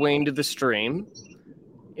add Wayne to the stream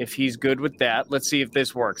if he's good with that. Let's see if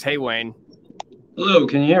this works. Hey, Wayne. Hello,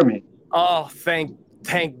 can you hear me? Oh, thank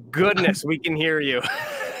goodness we can hear you.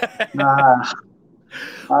 I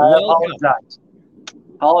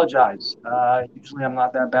apologize. Usually I'm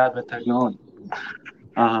not that bad with technology.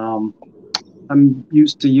 I'm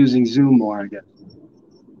used to using Zoom more, I guess.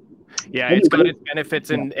 Yeah, it's got its benefits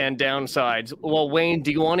and downsides. Well, Wayne,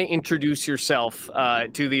 do you want to introduce yourself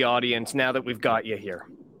to the audience now that we've got you here?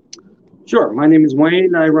 Sure. My name is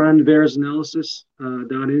Wayne. I run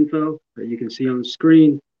VAERSanalysis.info that you can see on the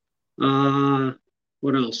screen.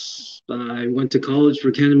 What else? I went to college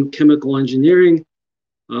for chemical engineering,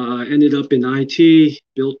 ended up in IT,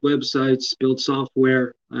 built websites, built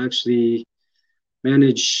software. I actually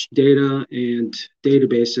manage data and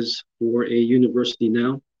databases for a university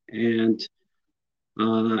now. And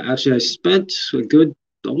actually, I spent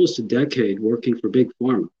almost a decade working for Big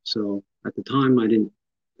Pharma. So at the time, I didn't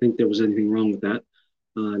think there was anything wrong with that.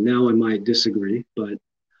 Now I might disagree, but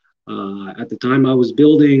at the time I was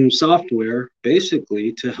building software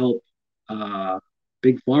basically to help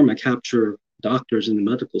Big Pharma capture doctors in the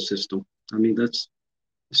medical system. I mean, that's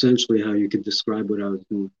essentially how you could describe what I was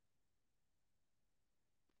doing.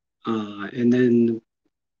 And then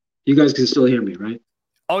you guys can still hear me, right?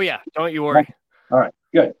 Oh, yeah. Don't you worry. All right,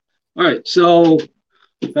 good. All right, so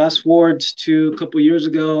fast forward to a couple of years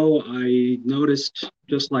ago, I noticed,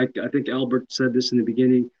 just like I think Albert said this in the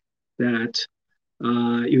beginning, that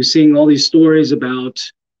he was seeing all these stories about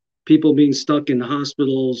people being stuck in the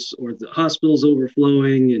hospitals or the hospitals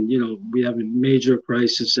overflowing and, we have a major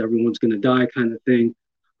crisis, everyone's going to die kind of thing.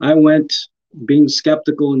 I went, being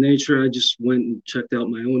skeptical in nature, I just went and checked out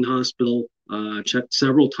my own hospital, checked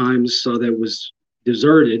several times, saw that it was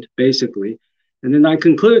deserted, basically. And then I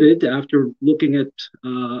concluded, after looking at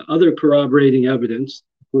other corroborating evidence,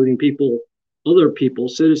 including other people,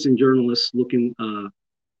 citizen journalists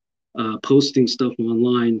posting stuff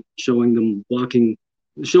online, showing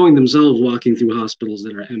themselves walking through hospitals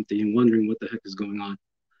that are empty and wondering what the heck is going on.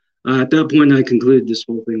 At that point, I concluded this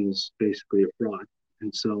whole thing was basically a fraud.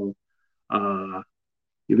 And so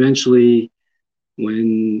eventually,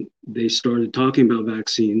 when they started talking about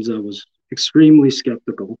vaccines, I was extremely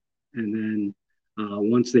skeptical. And then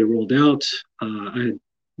once they rolled out, I had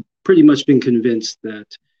pretty much been convinced that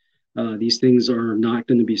these things are not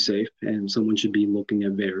going to be safe and someone should be looking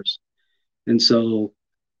at VAERS. And so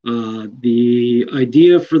the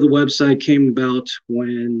idea for the website came about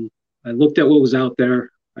when I looked at what was out there.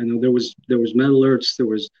 I know there was med alerts, there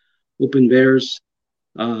was Open VAERS,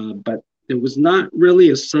 but there was not really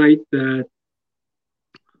a site that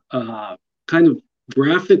kind of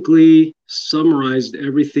graphically summarized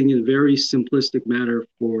everything in a very simplistic manner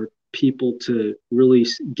for people to really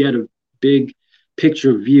get a big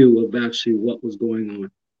picture view of actually what was going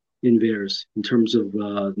on in VAERS in terms of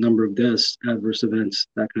number of deaths, adverse events,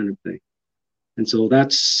 that kind of thing. And so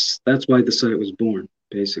that's why the site was born,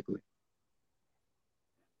 basically.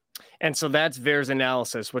 And so that's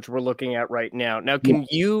VAERSanalysis, which we're looking at right now. Now, can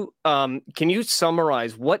you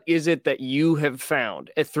summarize what is it that you have found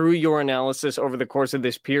through your analysis over the course of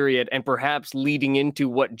this period, and perhaps leading into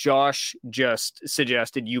what Josh just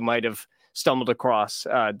suggested you might have stumbled across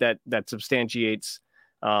that substantiates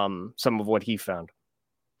some of what he found?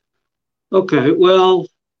 Okay, well,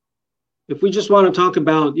 if we just want to talk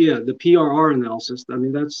about the PRR analysis, I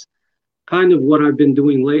mean that's kind of what I've been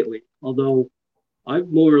doing lately. Although I've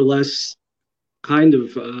more or less kind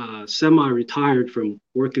of semi-retired from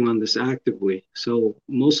working on this actively. So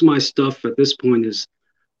most of my stuff at this point is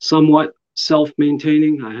somewhat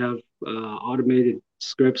self-maintaining. I have automated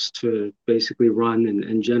scripts to basically run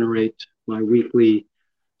and generate my weekly.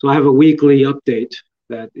 So I have a weekly update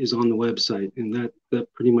that is on the website, and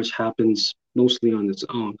that pretty much happens mostly on its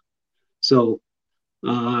own. So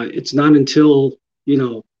it's not until,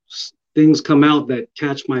 things come out that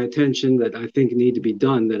catch my attention that I think need to be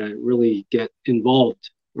done that I really get involved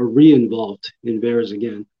or re-involved in VAERS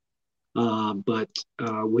again. But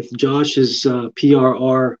with Josh's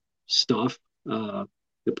PRR stuff, the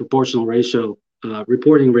proportional ratio,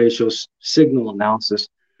 reporting ratio signal analysis,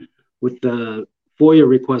 with the FOIA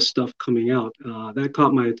request stuff coming out, that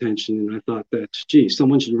caught my attention. And I thought that,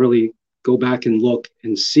 someone should really go back and look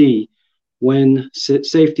and see when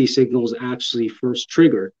safety signals actually first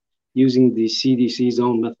trigger using the CDC's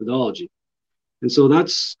own methodology. And so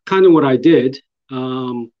that's kind of what I did.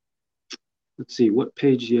 Let's see, what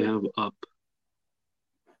page do you have up?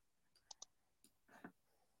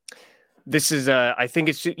 This is, I think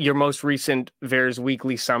it's your most recent VAERS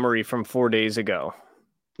weekly summary from 4 days ago.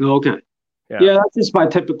 Okay. Yeah, that's just my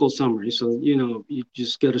typical summary. So, you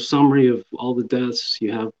just get a summary of all the deaths.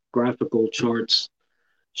 You have graphical charts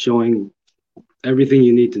showing everything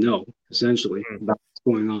you need to know, essentially, about what's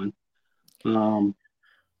going on.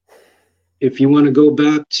 If you want to go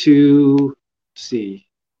back to, see,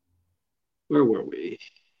 where were we?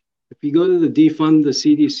 If you go to the defund the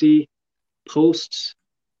CDC posts,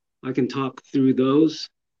 I can talk through those.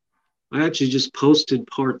 I actually just posted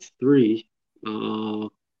part 3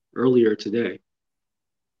 earlier today.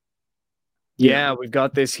 Yeah, we've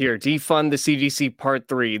got this here. Defund the CDC part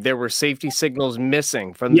 3. There were safety signals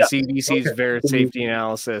missing from the CDC's VAERS safety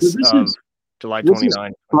analysis of July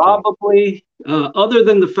 29. Probably, other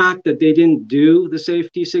than the fact that they didn't do the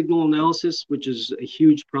safety signal analysis, which is a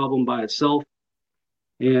huge problem by itself,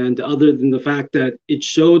 and other than the fact that it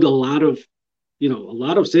showed a lot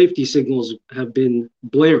of safety signals have been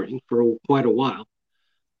blaring for quite a while.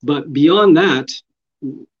 But beyond that,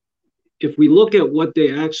 if we look at what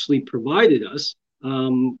they actually provided us,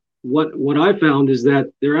 what I found is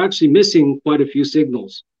that they're actually missing quite a few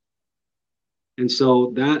signals. And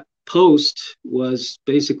so that post was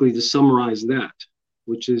basically to summarize that,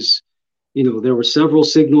 which is, there were several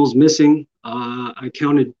signals missing. I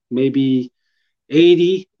counted maybe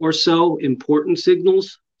 80 or so important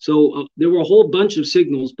signals. So there were a whole bunch of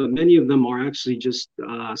signals, but many of them are actually just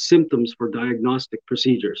symptoms for diagnostic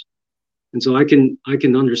procedures. And so I can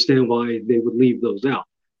understand why they would leave those out.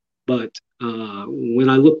 But when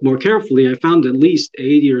I looked more carefully, I found at least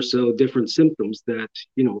 80 or so different symptoms that,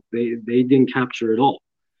 they didn't capture at all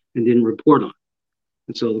and didn't report on.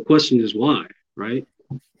 And so the question is why, right?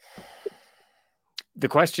 The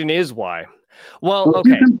question is why. Well,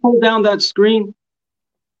 okay. You can pull down that screen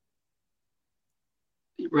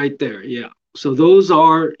right there. Yeah. So those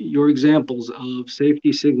are your examples of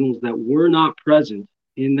safety signals that were not present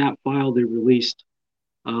in that file they released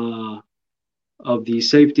of the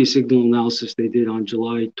safety signal analysis they did on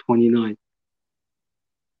July 29th.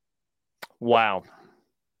 Wow.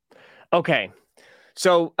 Okay.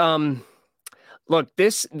 So, look,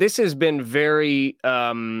 this has been very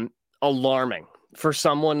alarming for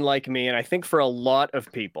someone like me, and I think for a lot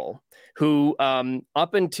of people who,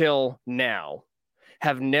 up until now,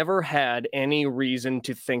 have never had any reason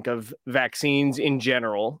to think of vaccines in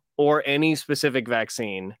general or any specific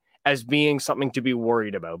vaccine as being something to be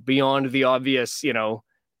worried about beyond the obvious,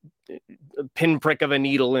 pinprick of a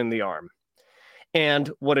needle in the arm. And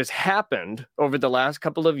what has happened over the last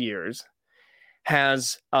couple of years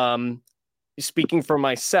has, speaking for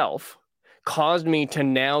myself, caused me to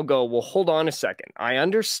now go, well, hold on a second. I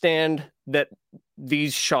understand that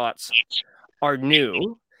these shots are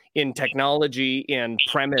new in technology, in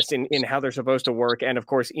premise, in how they're supposed to work, and of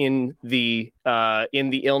course in the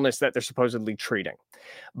illness that they're supposedly treating.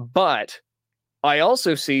 But I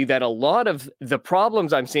also see that a lot of the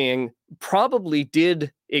problems I'm seeing probably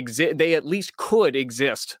did exist. They at least could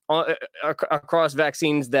exist across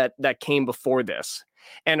vaccines that came before this.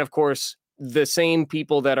 And of course, some of the same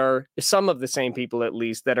people at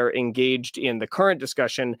least that are engaged in the current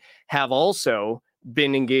discussion have also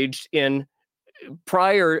been engaged in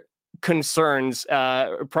prior concerns,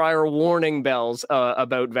 prior warning bells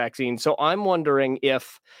about vaccines. So I'm wondering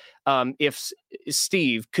if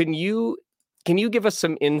Steve, can you give us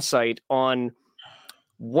some insight on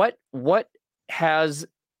what has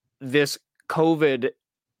this COVID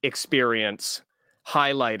experience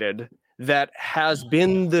highlighted that has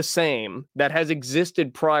been the same, that has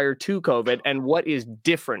existed prior to COVID, and what is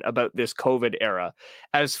different about this COVID era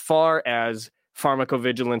as far as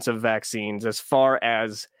pharmacovigilance of vaccines, as far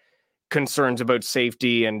as concerns about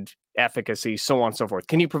safety and efficacy, so on and so forth?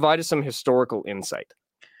 Can you provide us some historical insight?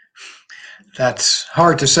 That's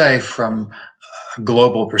hard to say from a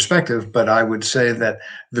global perspective, but I would say that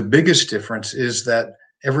the biggest difference is that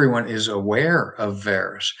everyone is aware of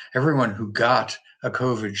VAERS. Everyone who got a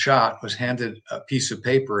COVID shot was handed a piece of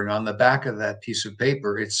paper, and on the back of that piece of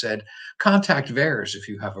paper, it said, contact VAERS if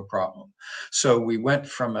you have a problem. So we went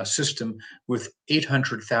from a system with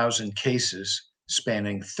 800,000 cases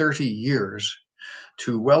spanning 30 years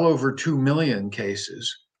to well over 2 million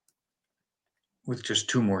cases with just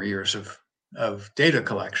 2 more years of data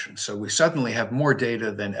collection. So we suddenly have more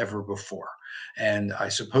data than ever before. And I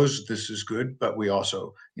suppose this is good, but we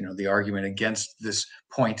also, the argument against this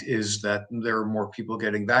point is that there are more people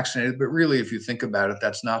getting vaccinated. But really, if you think about it,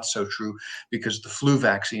 that's not so true, because the flu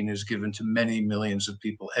vaccine is given to many millions of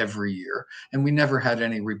people every year. And we never had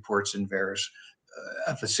any reports in VAERS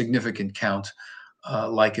of a significant count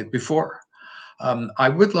like it before. I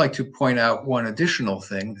would like to point out one additional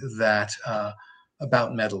thing that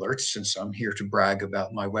about MedAlerts, since I'm here to brag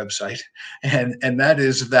about my website, and that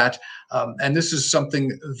is that, and this is something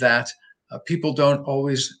that people don't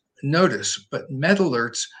always notice, but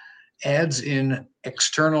MedAlerts adds in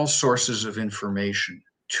external sources of information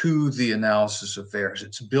to the analysis of VAERS.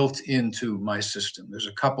 It's built into my system. There's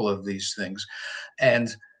a couple of these things,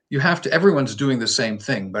 and everyone's doing the same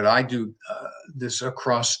thing, but I do this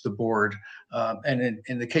across the board. And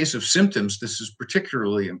in the case of symptoms, this is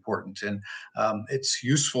particularly important, and it's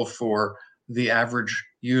useful for the average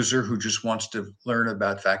user who just wants to learn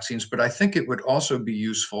about vaccines. But I think it would also be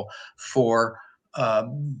useful for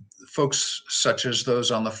folks such as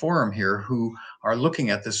those on the forum here who are looking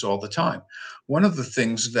at this all the time. One of the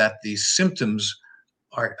things that these symptoms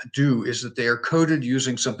do is that they are coded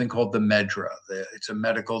using something called the MEDRA. It's a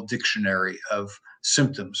medical dictionary of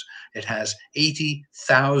symptoms. It has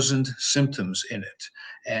 80,000 symptoms in it,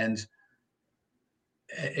 and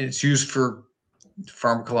it's used for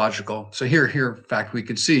pharmacological. So here, in fact, we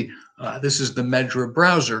can see this is the MEDRA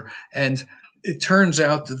browser, and it turns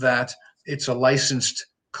out that it's a licensed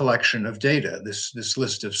collection of data, this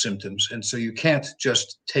list of symptoms, and so you can't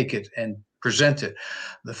just take it and present it.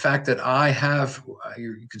 The fact that I have,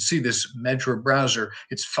 you can see this MEDRA browser,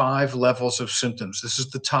 it's 5 levels of symptoms. This is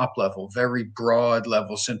the top level, very broad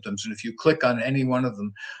level symptoms. And if you click on any one of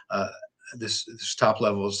them, this top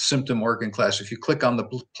level is symptom organ class. If you click on the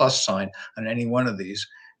plus sign on any one of these,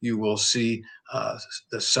 you will see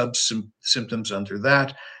the sub-symptoms under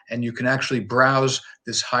that, and you can actually browse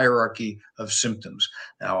this hierarchy of symptoms.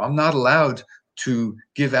 Now, I'm not allowed to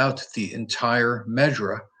give out the entire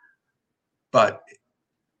MEDRA, but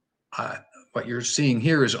what you're seeing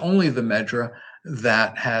here is only the MEDRA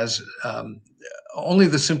that has only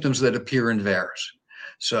the symptoms that appear in VAERS.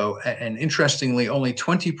 So, and interestingly, only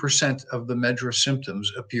 20% of the MEDRA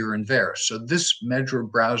symptoms appear in VAERS. So this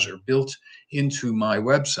MEDRA browser built into my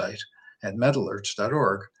website at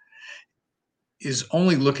medalerts.org is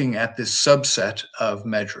only looking at this subset of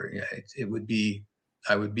MEDRA.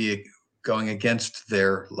 I would be going against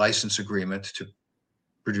their license agreement to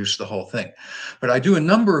produce the whole thing. But I do a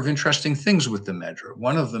number of interesting things with the MEDRA.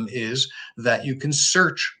 One of them is that you can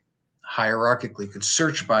search hierarchically, you can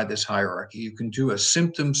search by this hierarchy. You can do a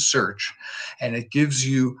symptom search, and it gives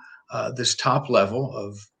you this top level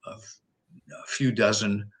of a few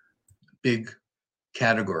dozen big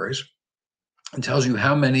categories, and tells you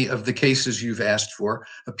how many of the cases you've asked for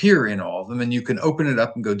appear in all of them. And you can open it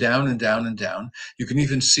up and go down and down and down. You can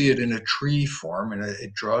even see it in a tree form, and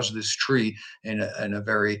it draws this tree in a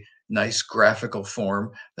very nice graphical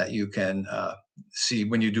form that you can see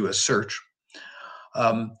when you do a search.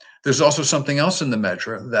 There's also something else in the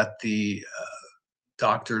measure that the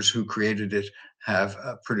doctors who created it have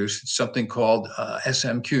produced. It's something called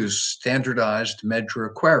SMQs, standardized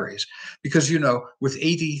Medra queries, because, with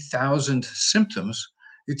 80,000 symptoms,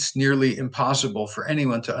 it's nearly impossible for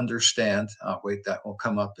anyone to understand. Wait, that will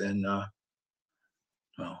come up in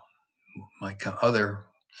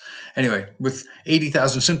Anyway, with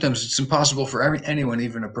 80,000 symptoms, it's impossible for anyone,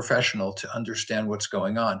 even a professional, to understand what's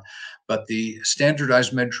going on. But the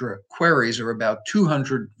standardized Medra queries are about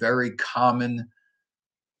 200 very common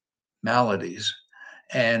maladies,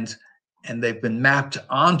 and they've been mapped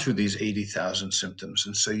onto these 80,000 symptoms.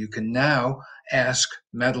 And so you can now ask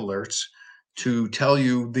MedAlerts to tell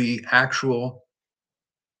you the actual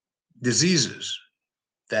diseases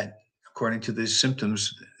that, according to these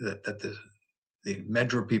symptoms, that the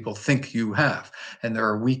Medra people think you have. And there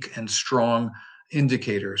are weak and strong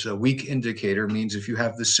indicators. A weak indicator means if you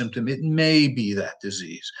have the symptom, it may be that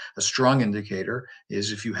disease. A strong indicator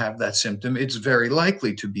is if you have that symptom, it's very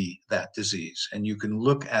likely to be that disease. And you can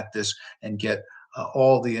look at this and get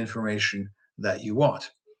all the information that you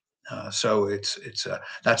want. So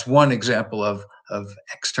that's one example of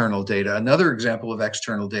external data. Another example of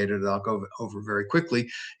external data that I'll go over very quickly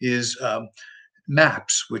is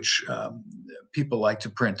maps, which people like to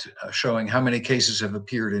print, showing how many cases have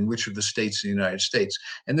appeared in which of the states in the United States.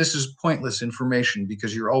 And this is pointless information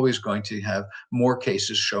because you're always going to have more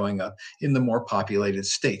cases showing up in the more populated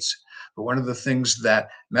states. But one of the things that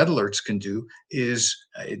MedAlerts can do is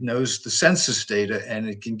it knows the census data, and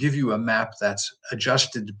it can give you a map that's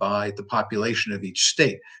adjusted by the population of each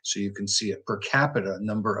state. So you can see a per capita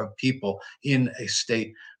number of people in a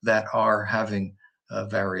state that are having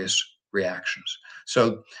various reactions.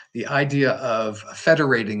 So the idea of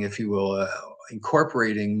federating, if you will,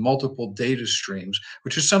 incorporating multiple data streams,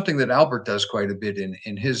 which is something that Albert does quite a bit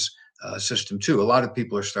in his system too. A lot of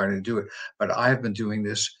people are starting to do it, but I have been doing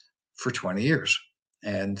this for 20 years,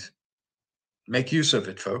 and make use of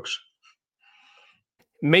it, folks.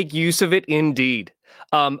 Make use of it indeed.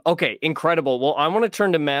 Okay, incredible. Well, I want to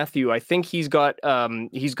turn to Matthew. I think he's got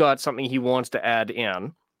something he wants to add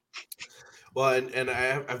in. Well, and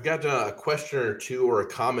I've got a question or two or a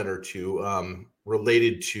comment or two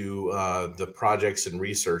related to the projects and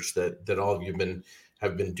research that all of you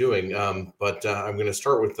have been doing. But I'm going to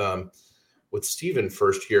start with Stephen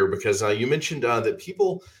first here, because you mentioned that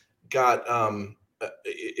people got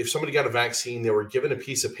if somebody got a vaccine, they were given a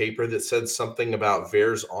piece of paper that said something about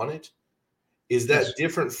VAERS on it. Is that Yes.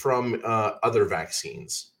 different from other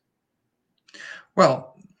vaccines?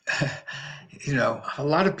 Well, a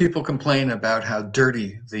lot of people complain about how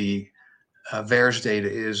dirty the VAERS data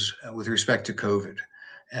is with respect to COVID.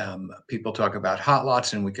 People talk about hot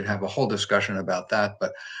lots, and we could have a whole discussion about that.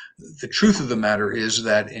 But the truth of the matter is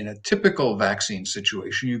that in a typical vaccine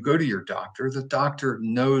situation, you go to your doctor. The doctor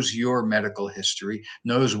knows your medical history,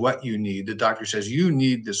 knows what you need. The doctor says, you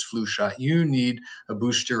need this flu shot, you need a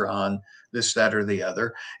booster on this, that, or the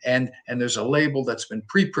other. And there's a label that's been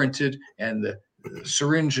pre-printed, and the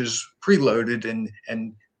syringe is preloaded,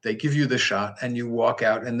 and they give you the shot, and you walk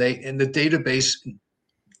out, and in the database,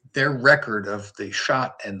 their record of the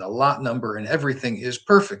shot and the lot number and everything is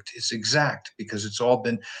perfect. It's exact because it's all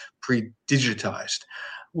been pre-digitized.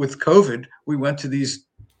 With COVID, we went to these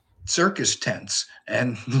circus tents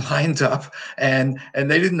and lined up, and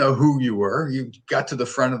they didn't know who you were. You got to the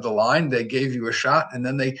front of the line, they gave you a shot, and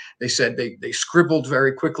then they said they scribbled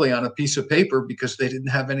very quickly on a piece of paper because they didn't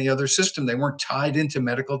have any other system. They weren't tied into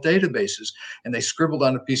medical databases, and they scribbled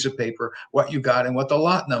on a piece of paper what you got and what the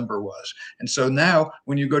lot number was. And so now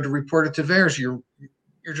when you go to report it to VAERS,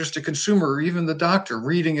 you're just a consumer, or even the doctor,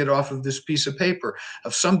 reading it off of this piece of paper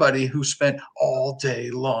of somebody who spent all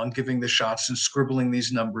day long giving the shots and scribbling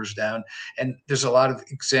these numbers down. And there's a lot of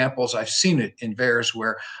examples. I've seen it in VAERS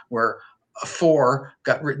where a 4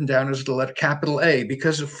 got written down as the letter capital A.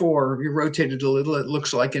 Because of 4, you rotate it a little, it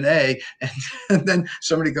looks like an A. And then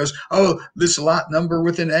somebody goes, oh, this lot number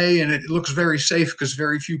with an A, and it looks very safe because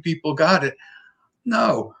very few people got it.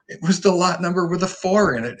 No, it was the lot number with a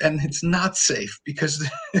 4 in it, and it's not safe because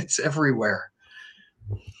it's everywhere.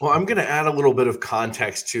 Well, I'm going to add a little bit of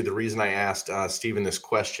context to the reason I asked Stephen this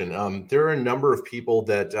question. There are a number of people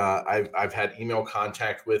that I've had email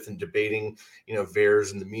contact with and debating,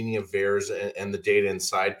 VAERS and the meaning of VAERS and the data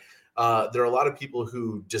inside. There are a lot of people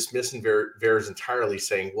who dismiss VAERS entirely,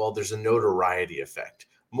 saying, well, there's a notoriety effect.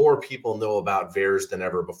 More people know about VAERS than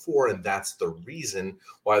ever before, and that's the reason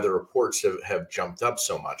why the reports have jumped up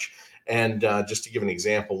so much. And just to give an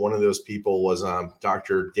example, one of those people was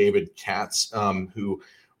Dr. David Katz, who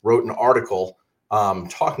wrote an article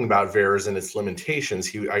talking about VAERS and its limitations.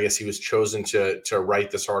 I guess he was chosen to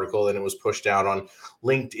write this article, and it was pushed out on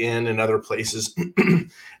LinkedIn and other places.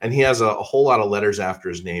 And he has a whole lot of letters after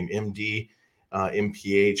his name: MD,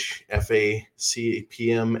 MPH,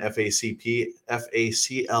 FACPM, FACP,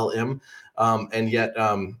 FACLM. And yet,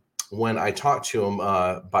 when I talked to him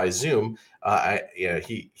by Zoom,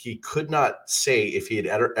 he could not say if he had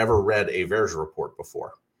ever read a VAERS report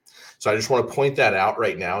before. So I just want to point that out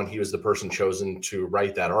right now. And he was the person chosen to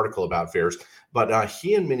write that article about VAERS. But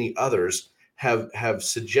he and many others have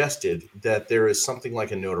suggested that there is something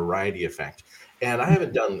like a notoriety effect. And I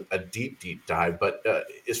haven't done a deep dive, but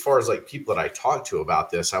as far as like people that I talked to about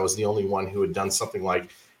this, I was the only one who had done something like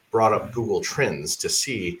brought up Google Trends to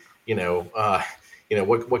see,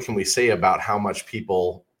 what can we say about how much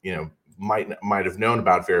people, might have known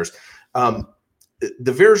about VAERS.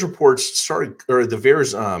 The VAERS reports started, or the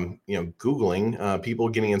VAERS, Googling, people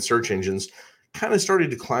getting in search engines kind of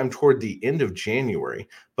started to climb toward the end of January.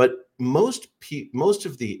 But most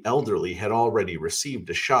of the elderly had already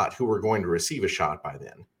received a shot who were going to receive a shot by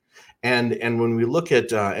then. And when we look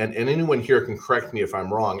at, and anyone here can correct me if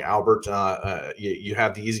I'm wrong, Albert, you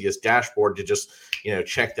have the easiest dashboard to just,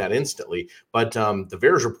 check that instantly. But the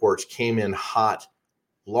VAERS reports came in hot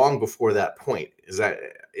long before that point. Is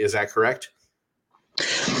that correct?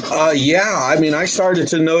 Yeah, I mean, I started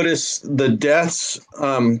to notice the deaths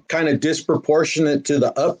kind of disproportionate to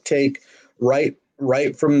the uptake right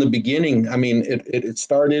from the beginning. I mean, it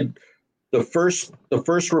started the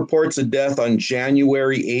first reports of death on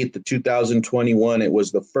January 8th of 2021. It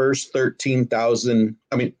was the first 13 deaths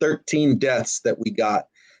that we got.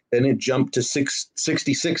 Then it jumped to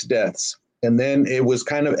 66 deaths. And then it was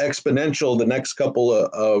kind of exponential the next couple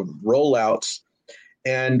of rollouts.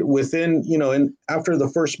 And within, and after the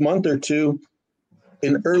first month or two,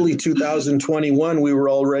 in early 2021, we were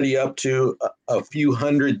already up to a few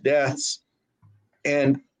hundred deaths.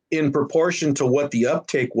 And in proportion to what the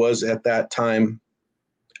uptake was at that time,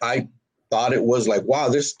 I thought it was like, wow,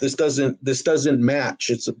 this doesn't match.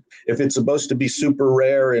 If it's supposed to be super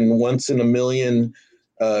rare and once in a million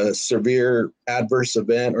severe adverse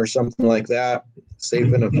event or something like that,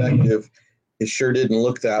 safe and effective, it sure didn't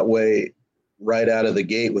look that way right out of the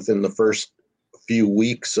gate within the first few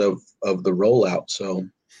weeks of the rollout. So,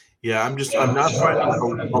 yeah, I'm not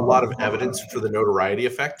finding a lot of evidence for the notoriety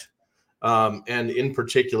effect. And in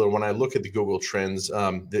particular, when I look at the Google Trends,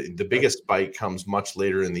 the biggest spike comes much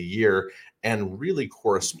later in the year and really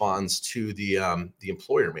corresponds to the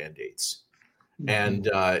employer mandates. And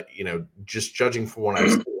just judging from what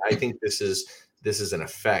I've seen, I think this is an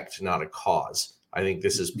effect, not a cause. I think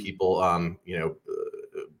this is people,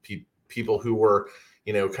 people who were,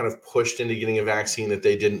 kind of pushed into getting a vaccine that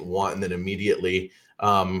they didn't want, and then immediately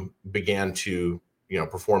began to,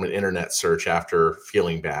 perform an internet search after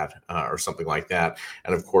feeling bad or something like that.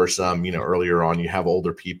 And of course, earlier on, you have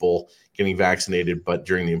older people getting vaccinated, but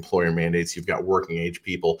during the employer mandates, you've got working age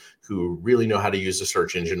people who really know how to use the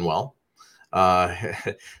search engine well.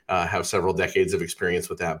 Have several decades of experience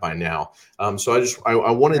with that by now. So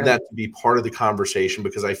I wanted that to be part of the conversation,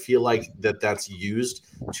 because I feel like that's used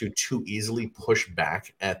to too easily push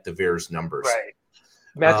back at the VAERS numbers. Right.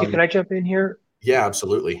 Matthew, can I jump in here? Yeah,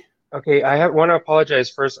 absolutely. Okay, I want to apologize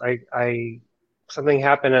first. Something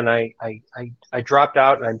happened and I dropped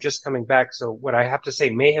out, and I'm just coming back. So what I have to say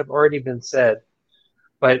may have already been said.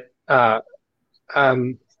 But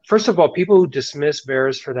first of all, people who dismiss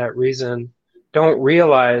VAERS for that reason don't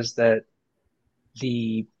realize that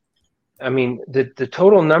the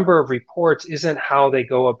total number of reports isn't how they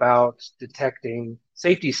go about detecting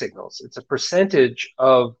safety signals. It's a percentage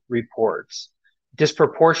of reports,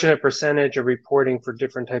 disproportionate percentage of reporting for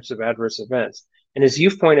different types of adverse events. And as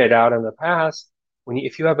you've pointed out in the past,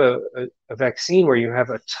 if you have a vaccine where you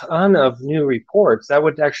have a ton of new reports, that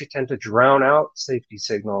would actually tend to drown out safety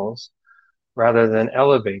signals rather than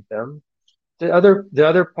elevate them. The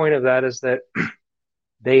other point of that is that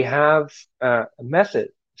they have a method.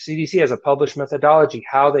 CDC has a published methodology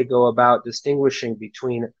how they go about distinguishing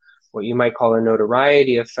between what you might call a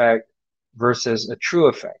notoriety effect versus a true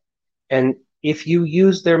effect. And if you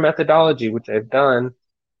use their methodology, which they've done,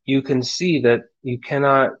 you can see that you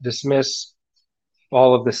cannot dismiss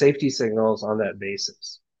all of the safety signals on that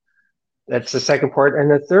basis. That's the second part.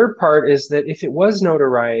 And the third part is that if it was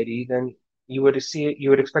notoriety, then you would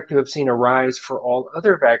expect to have seen a rise for all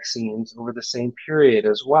other vaccines over the same period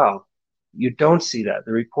as well. You don't see that.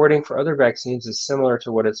 The reporting for other vaccines is similar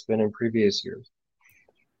to what it's been in previous years.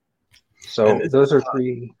 So those are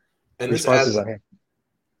three responses I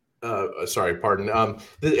have. Sorry, pardon.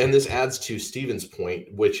 And this adds to Stephen's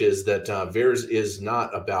point, which is that VAERS is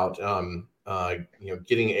not about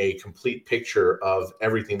getting a complete picture of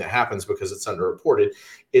everything that happens because it's underreported.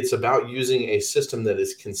 It's about using a system that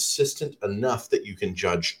is consistent enough that you can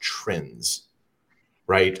judge trends,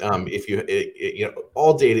 right?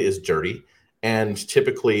 All data is dirty. And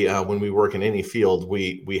typically when we work in any field,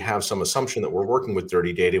 we have some assumption that we're working with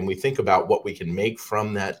dirty data, and we think about what we can make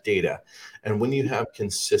from that data. And when you have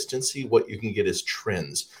consistency, what you can get is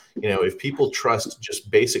trends. If people trust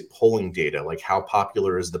just basic polling data, like how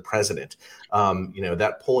popular is the president,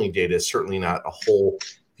 that polling data is certainly not a whole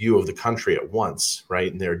view of the country at once,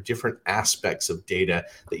 right? And there are different aspects of data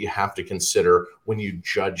that you have to consider when you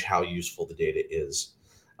judge how useful the data is.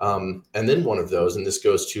 And then one of those, and this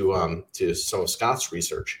goes to some of Scott's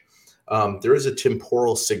research, there is a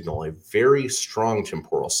temporal signal, a very strong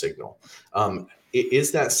temporal signal.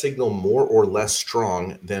 Is that signal more or less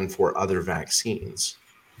strong than for other vaccines?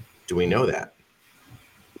 Do we know that?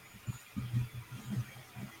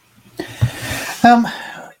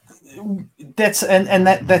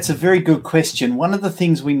 That's a very good question. One of the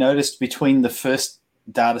things we noticed between the first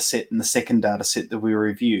data set and the second data set that we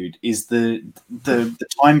reviewed is the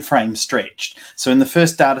time frame stretched. So in the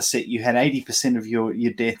first data set, you had 80% of your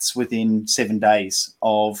deaths within 7 days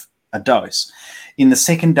of a dose. In the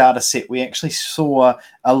second data set, we actually saw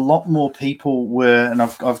a lot more people were, and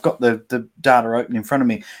I've got the data open in front of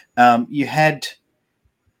me. You had,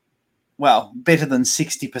 well, better than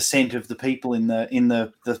 60% of the people in the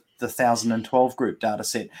 1012 group data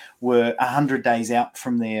set were 100 days out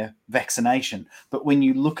from their vaccination. But when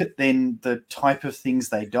you look at then the type of things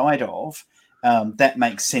they died of, that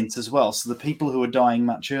makes sense as well. So the people who are dying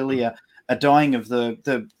much earlier are dying of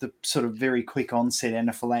the sort of very quick onset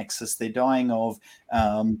anaphylaxis. They're dying of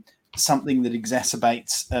something that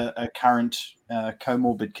exacerbates a current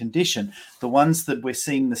comorbid condition. The ones that we're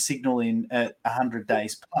seeing the signal in at 100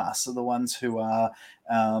 days plus are the ones who are,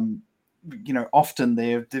 often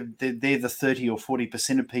they're the 30 or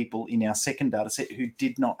 40% of people in our second data set who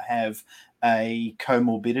did not have a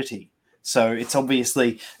comorbidity. So it's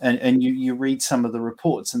obviously, and you read some of the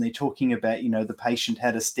reports and they're talking about, the patient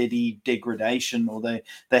had a steady degradation or they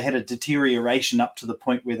had a deterioration up to the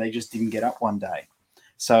point where they just didn't get up one day.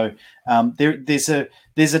 So there's a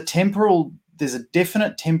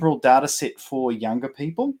definite temporal data set for younger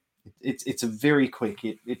people. It's a very quick,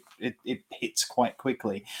 it hits quite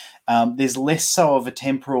quickly. There's less so of a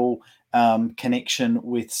temporal connection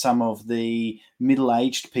with some of the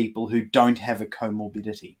middle-aged people who don't have a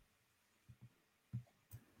comorbidity.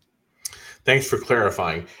 Thanks for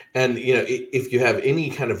clarifying. And if you have any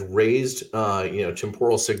kind of raised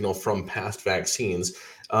temporal signal from past vaccines,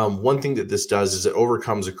 one thing that this does is it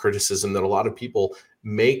overcomes a criticism that a lot of people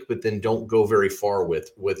make but then don't go very far with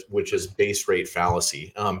which is base rate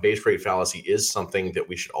fallacy. Base rate fallacy is something that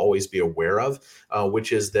we should always be aware of,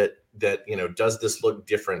 which is that does this look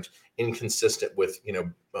different, inconsistent with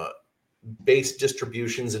base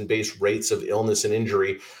distributions and base rates of illness and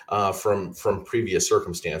injury from previous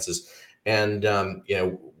circumstances. And,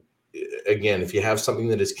 again, if you have something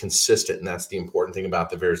that is consistent, and that's the important thing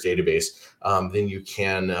about the VAERS database, then you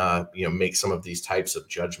can, make some of these types of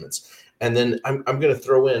judgments. And then I'm going to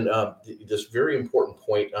throw in this very important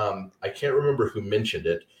point. I can't remember who mentioned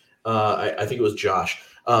it. I think it was Josh.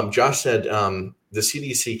 Josh said the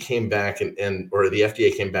CDC came back or the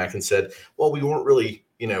FDA came back and said, well, we weren't really,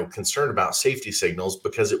 concerned about safety signals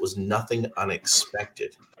because it was nothing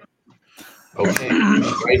unexpected. Okay,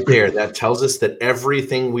 right there. That tells us that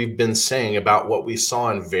everything we've been saying about what we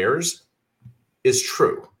saw in VAERS is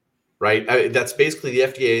true, right? That's basically the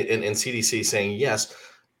FDA and CDC saying, yes,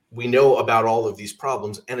 we know about all of these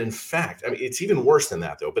problems. And in fact, it's even worse than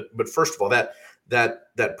that, though. But first of all,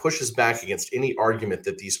 that pushes back against any argument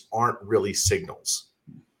that these aren't really signals,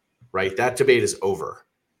 right? That debate is over.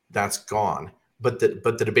 That's gone. But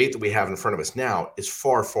the debate that we have in front of us now is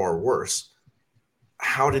far, far worse.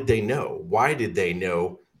 How did they know? Why did they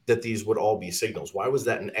know that these would all be signals? Why was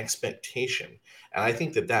that an expectation? And I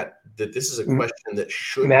think that this is a question that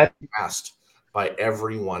should be asked by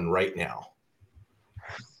everyone right now.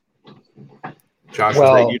 Josh,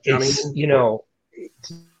 well, was that you, Johnny?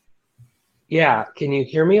 Yeah. Can you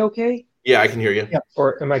hear me okay? Yeah, I can hear you. Yeah.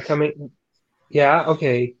 Or am I coming? Yeah.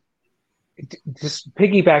 Okay. Just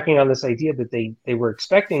piggybacking on this idea that they were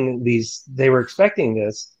expecting this.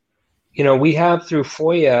 We have through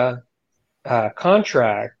FOIA a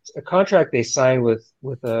contract they signed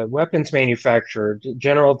with a weapons manufacturer,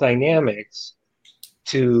 General Dynamics,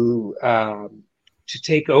 to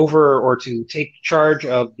take over or to take charge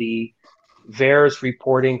of the VAERS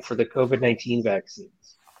reporting for the COVID-19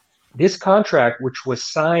 vaccines. This contract, which was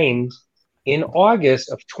signed in August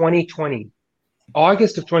of 2020,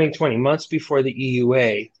 August of 2020, months before the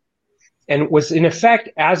EUA, and was in effect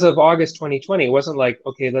as of August 2020. It wasn't like,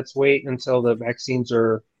 okay, let's wait until the vaccines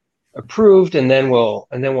are approved and then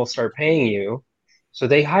we'll start paying you. So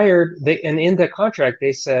and in the contract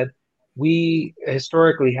they said, we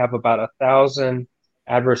historically have about 1,000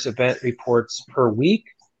 adverse event reports per week.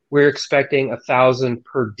 We're expecting 1,000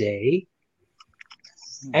 per day.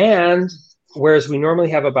 And whereas we normally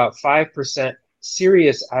have about 5%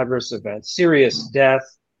 serious adverse events, serious death,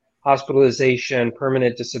 hospitalization,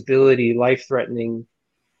 permanent disability, life-threatening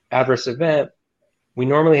adverse event, we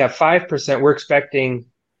normally have 5%. We're expecting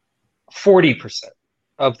 40%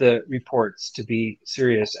 of the reports to be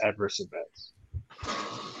serious adverse events.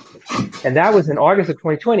 And that was in August of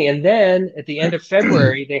 2020. And then at the end of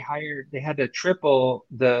February, they had to triple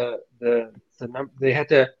the number. They had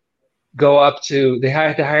to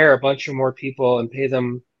hire a bunch of more people and pay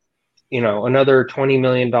them, another $20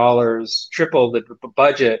 million, triple the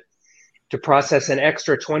budget to process an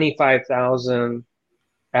extra 25,000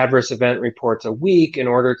 adverse event reports a week in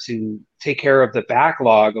order to take care of the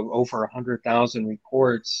backlog of over 100,000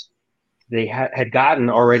 reports they had gotten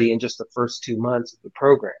already in just the first 2 months of the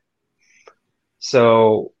program.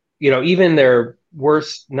 So, even their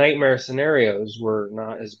worst nightmare scenarios were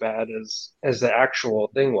not as bad as the actual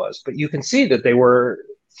thing was. But you can see that they were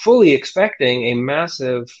fully expecting a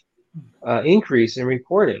massive increase in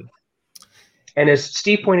reporting. And as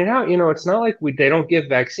Steve pointed out, it's not like they don't give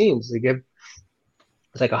vaccines. It's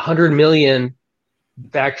like 100 million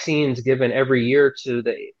vaccines given every year to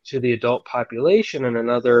the adult population, and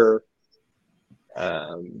another,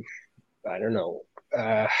 I don't know.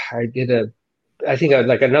 I think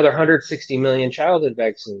like another 160 million childhood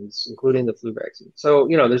vaccines, including the flu vaccine. So,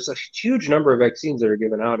 there's a huge number of vaccines that are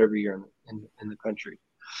given out every year in the country.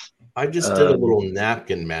 I just did a little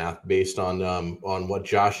napkin math based on what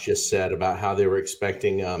Josh just said about how they were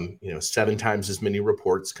expecting 7 times as many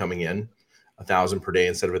reports coming in, 1,000 per day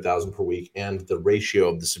instead of 1,000 per week, and the ratio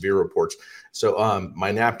of the severe reports. So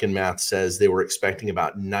my napkin math says they were expecting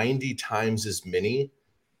about 90 times as many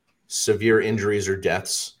severe injuries or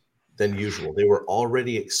deaths than usual. They were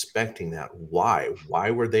already expecting that. Why?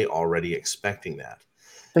 Why were they already expecting that?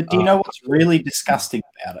 But do you know what's really disgusting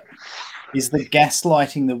about it? Is the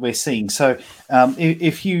gaslighting that we're seeing. So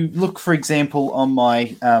if you look, for example, on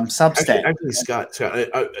my Substack. Actually, Scott,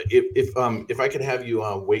 if I could have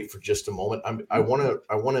you wait for just a moment, I want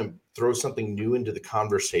to throw something new into the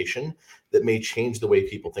conversation that may change the way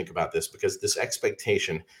people think about this, because this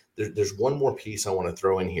expectation, there's one more piece I want to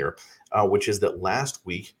throw in here, which is that last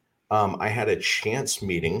week I had a chance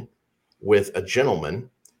meeting with a gentleman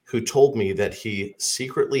who told me that he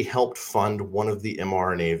secretly helped fund one of the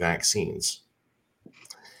mRNA vaccines.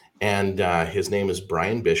 And his name is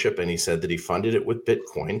Brian Bishop, and he said that he funded it with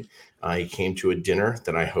Bitcoin. He came to a dinner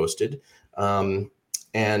that I hosted, and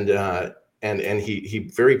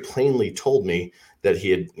he very plainly told me that he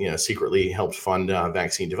had secretly helped fund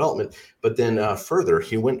vaccine development. But then further,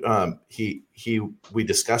 he went we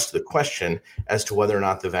discussed the question as to whether or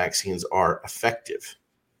not the vaccines are effective.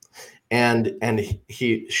 And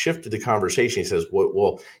he shifted the conversation. He says,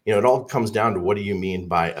 well, it all comes down to, what do you mean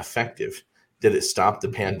by effective? Did it stop the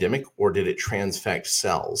pandemic, or did it transfect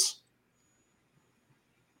cells?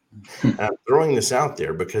 I'm throwing this out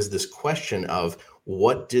there because this question of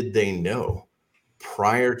what did they know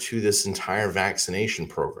prior to this entire vaccination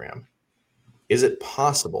program? Is it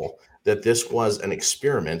possible that this was an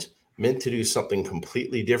experiment meant to do something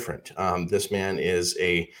completely different? This man is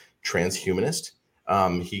a transhumanist.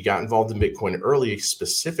 He got involved in Bitcoin early,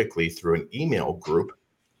 specifically through an email group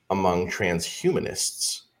among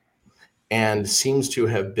transhumanists, and seems to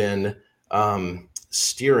have been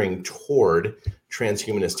steering toward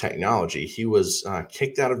transhumanist technology. He was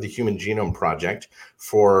kicked out of the Human Genome Project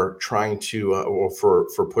for trying to, or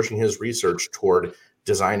for pushing his research toward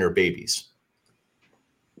designer babies.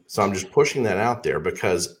 So I'm just pushing that out there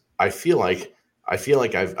because I feel like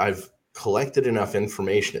I've collected enough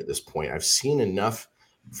information at this point. I've seen enough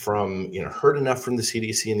from, heard enough from the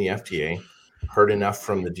CDC and the FDA, heard enough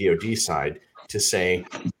from the DoD side to say,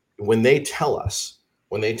 when they tell us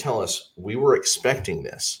we were expecting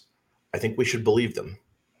this, I think we should believe them.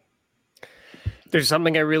 There's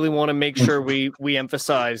something I really want to make sure we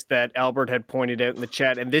emphasize that Albert had pointed out in the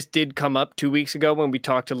chat, and this did come up 2 weeks ago when we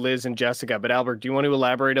talked to Liz and Jessica. But Albert, do you want to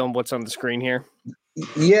elaborate on what's on the screen here?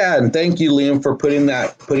 Yeah, and thank you, Liam, for putting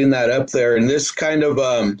that up there. And this kind of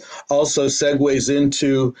also segues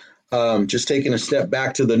into just taking a step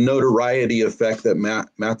back to the notoriety effect that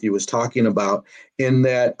Matthew was talking about. In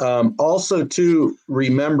that, also to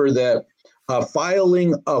remember that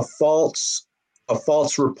filing a false a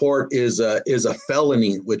false report is a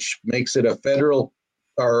felony, which makes it a federal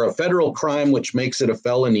crime, which makes it a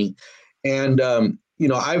felony. And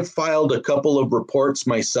I've filed a couple of reports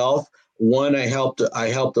myself. One, I helped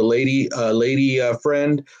a lady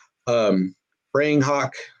friend, Praying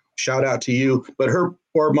Hawk, shout out to you. But her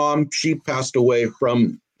poor mom, she passed away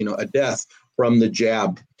from a death from the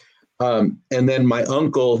jab. And then my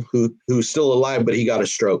uncle, who's still alive, but he got a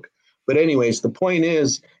stroke. But anyways, the point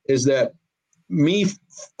is that me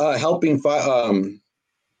helping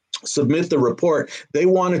submit the report, they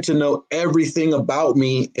wanted to know everything about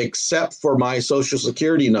me except for my social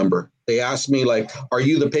security number. They asked me, like, are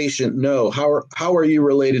you the patient? No. How are you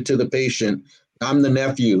related to the patient? I'm the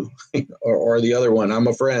nephew, or the other one, I'm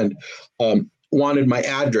a friend. Wanted my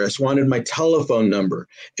address, wanted my telephone number.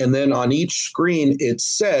 And then on each screen, it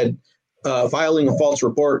said filing a false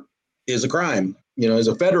report is a crime, is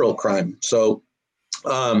a federal crime. So,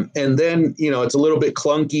 and then, it's a little bit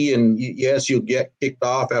clunky, and yes, you'll get kicked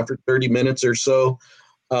off after 30 minutes or so.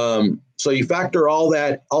 So you factor all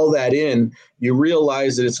that in, you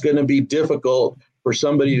realize that it's going to be difficult for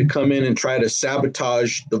somebody to come in and try to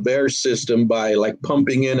sabotage the VAERS system by like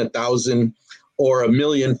pumping in 1,000 or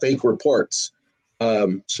 1,000,000 fake reports.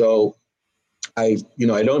 So I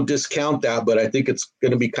don't discount that, but I think it's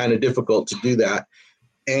going to be kind of difficult to do that.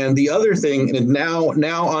 And the other thing, and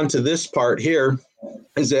now onto this part here,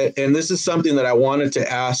 is that, and this is something that I wanted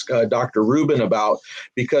to ask Dr. Rubin about,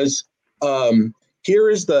 because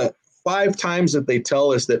here is the 5 times that they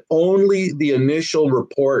tell us that only the initial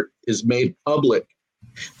report is made public,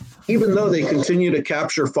 even though they continue to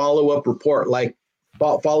capture follow-up report, like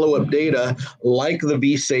follow-up data, like the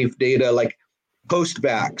VSafe data, like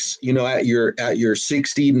postbacks, at your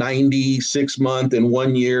 60, 90, 6 month and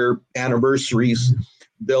 1 year anniversaries,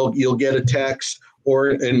 you'll get a text, or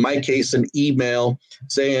in my case, an email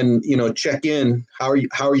saying, check in. How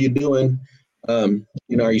are you doing? Are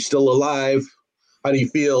you still alive? How do you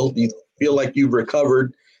feel? Do you feel like you've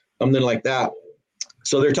recovered? Something like that.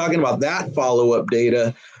 So they're talking about that follow-up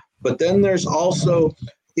data. But then there's also,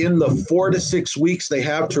 in the 4 to 6 weeks, they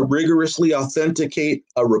have to rigorously authenticate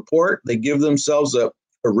a report. They give themselves a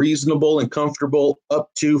reasonable and comfortable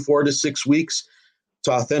up to 4 to 6 weeks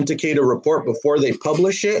to authenticate a report before they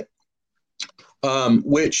publish it,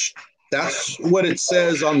 which that's what it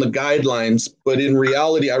says on the guidelines. But in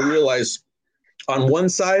reality, I realize on one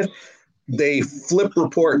side, they flip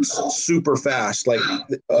reports super fast, like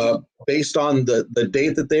based on the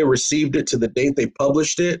date that they received it to the date they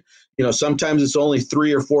published it. Sometimes it's only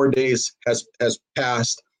 3 or 4 days has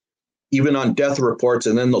passed, even on death reports,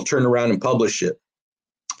 and then they'll turn around and publish it.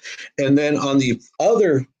 And then on the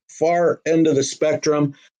other far end of the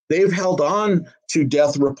spectrum, they've held on to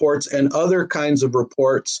death reports and other kinds of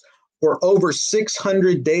reports for over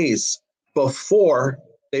 600 days before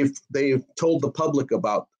they've told the public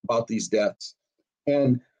about these deaths.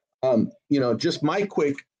 And just my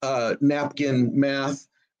quick napkin math,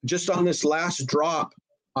 just on this last drop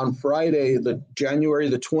on Friday, the January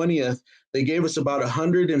the 20th, they gave us about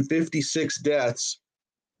 156 deaths.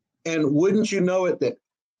 And wouldn't you know it, that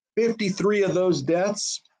 53 of those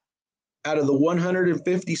deaths out of the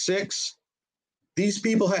 156, these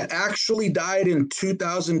people had actually died in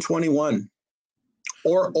 2021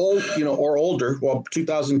 or older. Well,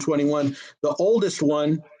 2021, the oldest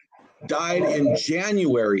one died in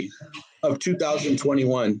January of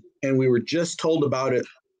 2021. And we were just told about it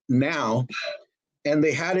now. And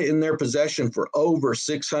they had it in their possession for over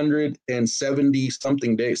 670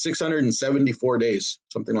 something days, 674 days,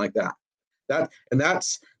 something like that.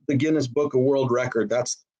 That's the Guinness Book of World Record.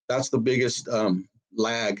 That's the biggest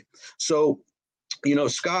lag. So,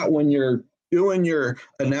 Scott, when you're doing your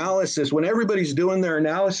analysis, when everybody's doing their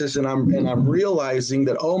analysis, and I'm realizing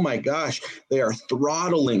that, oh my gosh, they are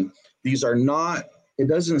throttling. These are not. It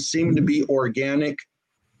doesn't seem to be organic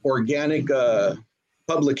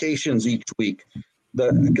publications each week.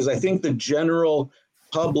 Because I think the general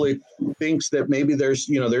public thinks that maybe there's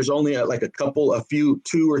only a few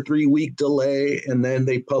 2 or 3 week delay, and then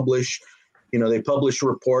they publish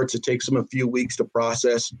reports. It takes them a few weeks to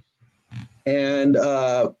process. And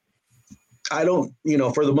I don't,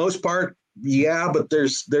 for the most part, yeah, but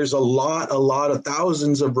there's a lot of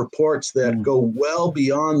thousands of reports that go well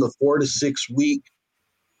beyond the 4 to 6 week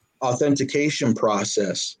authentication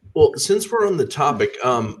process. Well, since we're on the topic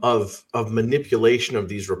of manipulation of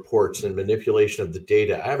these reports and manipulation of the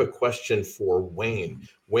data, I have a question for Wayne.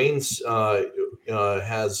 Wayne's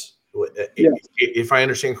has, if I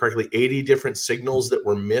understand correctly, 80 different signals that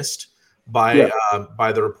were missed by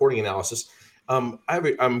the reporting analysis.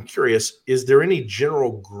 I'm curious, is there any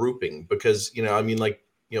general grouping? Because,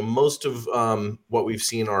 most of what we've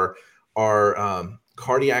seen are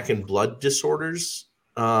cardiac and blood disorders,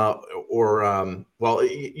 you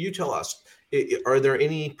tell us, are there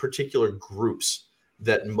any particular groups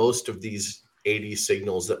that most of these 80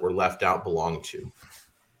 signals that were left out belong to?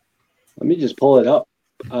 Let me just pull it up.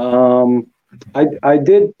 I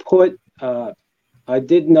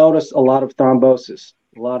did notice a lot of thrombosis,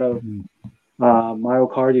 a lot of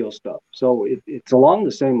myocardial stuff. So it's along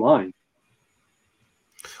the same line.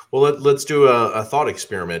 Well, let's do a thought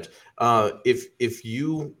experiment. If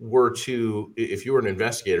you were an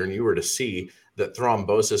investigator and you were to see that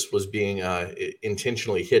thrombosis was being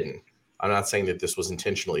intentionally hidden, I'm not saying that this was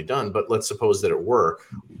intentionally done, but let's suppose that it were,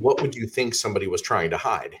 what would you think somebody was trying to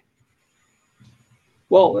hide?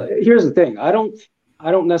 Well, here's the thing. I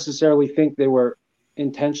don't necessarily think they were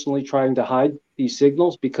intentionally trying to hide these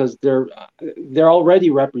signals, because they're already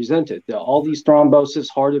represented. All these thrombosis,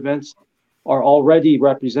 heart events are already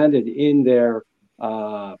represented in their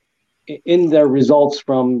results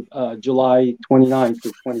from July 29th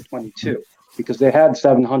of 2022, because they had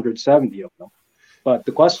 770 of them. But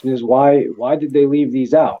the question is, why did they leave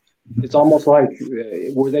these out? It's almost like,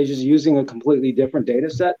 were they just using a completely different data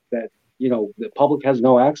set that the public has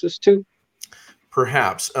no access to?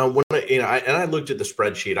 Perhaps. When I looked at the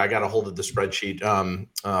spreadsheet, I got a hold of the spreadsheet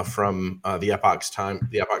from the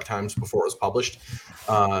Epoch Times before it was published,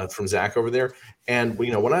 from Zach over there. And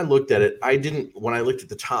when I looked at it, when I looked at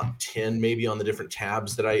the top 10, maybe on the different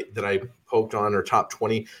tabs that I poked on, or top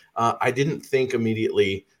 20, I didn't think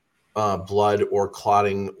immediately blood or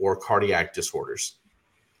clotting or cardiac disorders.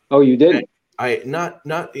 Oh, you didn't? Did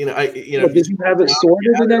you have it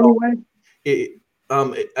sorted in any way?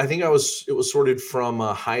 I think it was sorted from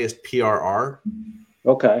highest PRR.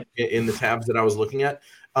 Okay. In the tabs that I was looking at.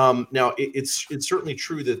 Now it's certainly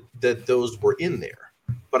true that those were in there,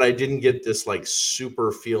 but I didn't get this like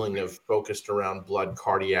super feeling of focused around blood,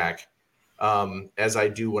 cardiac, as I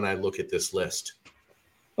do when I look at this list.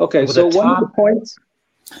 Okay, so one of the points.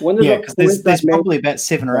 Because there's probably about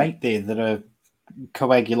 7 or 8 there that are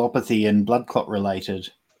coagulopathy and blood clot related.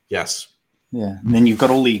 Yes. Yeah, and then you've got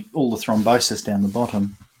all the thrombosis down the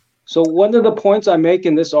bottom. So one of the points I make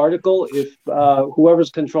in this article, if whoever's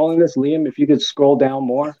controlling this, Liam, if you could scroll down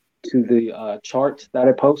more to the chart that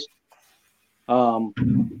I post.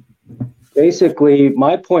 Basically,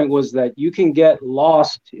 my point was that you can get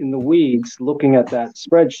lost in the weeds looking at that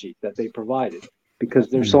spreadsheet that they provided, because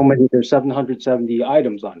there's 770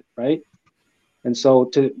 items on it, right? And so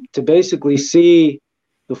to basically see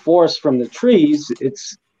the forest from the trees,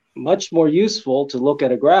 it's much more useful to look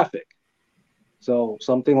at a graphic. So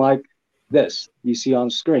something like this you see on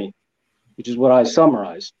screen, which is what I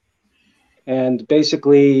summarized. And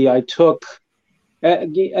basically I took,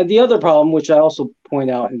 and the other problem, which I also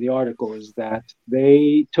point out in the article, is that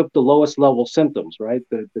they took the lowest level symptoms, right?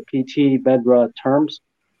 The PT, BEDRA terms,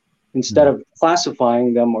 instead of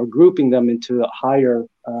classifying them or grouping them into a higher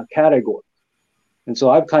category. And so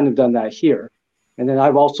I've kind of done that here. And then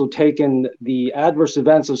I've also taken the adverse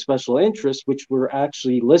events of special interest, which were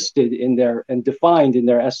actually listed in there and defined in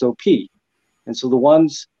their SOP. And so the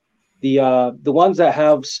ones that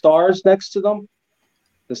have stars next to them,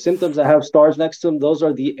 the symptoms that have stars next to them, those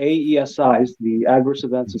are the AESIs, the adverse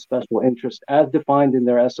events of special interest, as defined in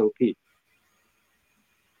their SOP.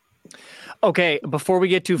 Okay, before we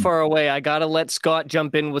get too far away, I gotta let Scott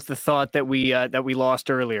jump in with the thought that we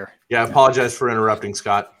lost earlier. Yeah, I apologize for interrupting,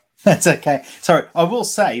 Scott. That's okay. Sorry, I will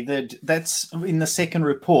say that's in the second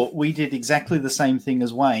report. We did exactly the same thing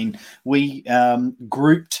as Wayne. We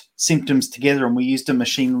grouped symptoms together, and we used a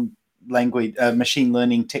machine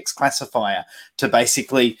learning text classifier to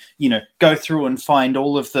basically, go through and find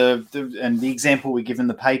all of and the example we give in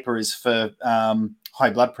the paper is for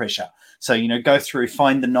high blood pressure. So, go through,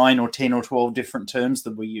 find the 9 or 10 or 12 different terms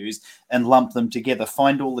that we used and lump them together.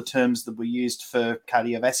 Find all the terms that we used for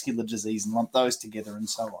cardiovascular disease and lump those together, and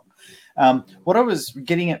so on. What I was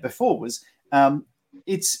getting at before was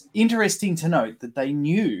it's interesting to note that they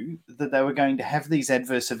knew that they were going to have these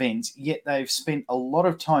adverse events, yet they've spent a lot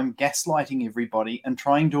of time gaslighting everybody and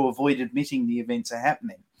trying to avoid admitting the events are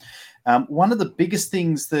happening. One of the biggest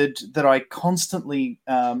things that I constantly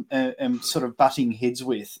am sort of butting heads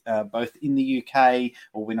with, both in the UK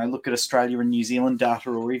or when I look at Australia and New Zealand data,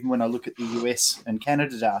 or even when I look at the US and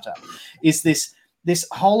Canada data, is this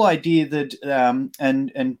whole idea that,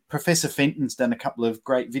 and Professor Fenton's done a couple of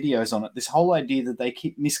great videos on it, this whole idea that they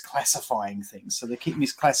keep misclassifying things. So they keep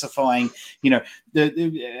misclassifying,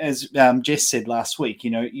 as Jess said last week,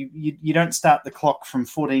 you don't start the clock from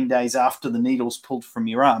 14 days after the needle's pulled from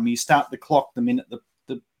your arm. You start the clock the minute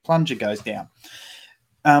the plunger goes down.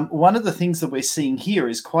 one of the things that we're seeing here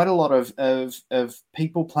is quite a lot of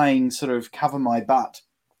people playing sort of cover my butt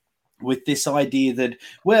with this idea that,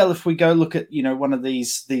 well, if we go look at, one of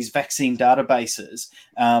these vaccine databases,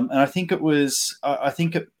 and I think it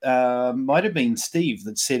might have been Steve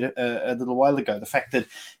that said a little while ago, the fact that,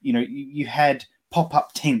 you had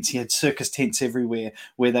pop-up tents, you had circus tents everywhere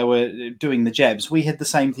where they were doing the jabs. We had the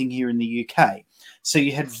same thing here in the UK. So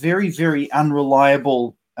you had very, very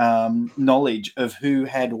unreliable knowledge of who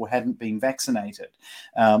had or hadn't been vaccinated,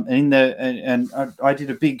 and I did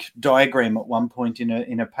a big diagram at one point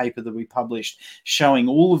in a paper that we published, showing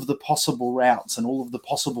all of the possible routes and all of the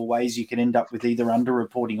possible ways you can end up with either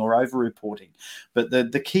underreporting or overreporting. But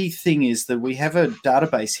the key thing is that we have a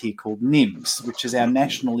database here called NIMS, which is our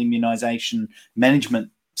National Immunisation Management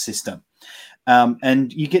System.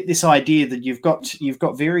 And you get this idea that you've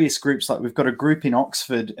got various groups, like we've got a group in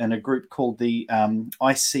Oxford and a group called the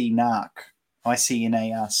ICNARC,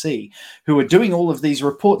 who are doing all of these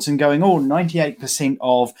reports and going, 98%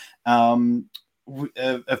 of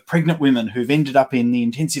pregnant women who've ended up in the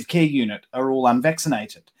intensive care unit are all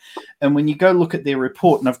unvaccinated. And when you go look at their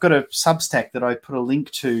report, and I've got a Substack that I put a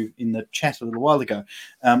link to in the chat a little while ago,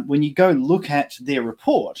 when you go look at their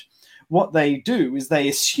report, what they do is they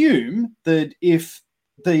assume that if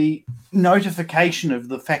the notification of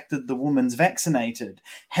the fact that the woman's vaccinated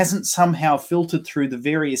hasn't somehow filtered through the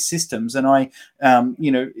various systems, and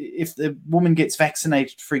if the woman gets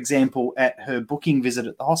vaccinated, for example, at her booking visit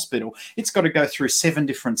at the hospital, it's got to go through 7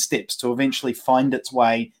 different steps to eventually find its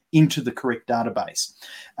way into the correct database.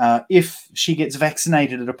 If she gets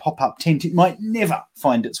vaccinated at a pop-up tent, it might never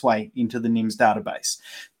find its way into the NIMS database.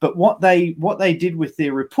 But what they did with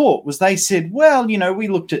their report was they said, well, we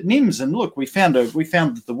looked at NIMS and look, we found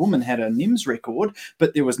that the woman had a NIMS record,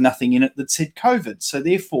 but there was nothing in it that said COVID. So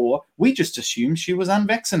therefore, we just assumed she was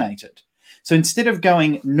unvaccinated. So instead of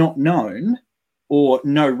going not known or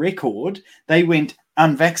no record, they went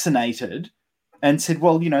unvaccinated and said,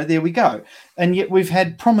 well, there we go. And yet we've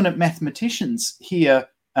had prominent mathematicians here,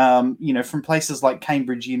 from places like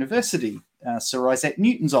Cambridge University, Sir Isaac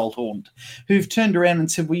Newton's old haunt, who've turned around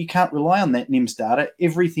and said, well, you can't rely on that NIMS data.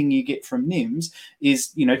 Everything you get from NIMS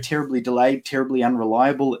is, terribly delayed, terribly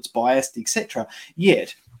unreliable, it's biased, etc.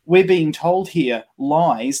 Yet we're being told here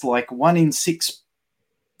lies like 1 in 6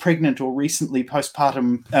 pregnant or recently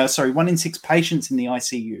postpartum, 1 in 6 patients in the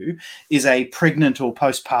ICU is a pregnant or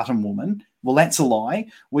postpartum woman. Well, that's a lie.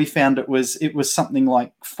 We found it was something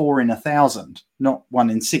like 4 in 1,000, not 1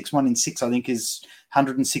 in 6. 1 in 6, I think, is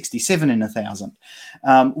 167 in 1,000.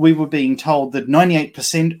 We were being told that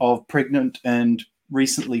 98% of pregnant and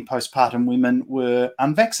recently postpartum women were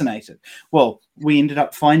unvaccinated. Well, we ended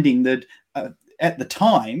up finding that at the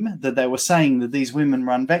time that they were saying that these women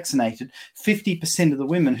were unvaccinated, 50% of the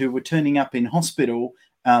women who were turning up in hospital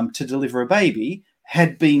to deliver a baby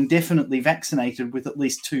had been definitely vaccinated with at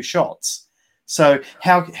least 2 shots. So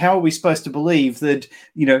how are we supposed to believe that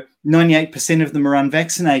 98% of them are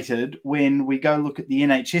unvaccinated when we go look at the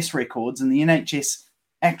NHS records, and the NHS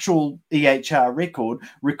actual EHR record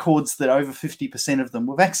records that over 50% of them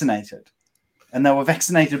were vaccinated, and they were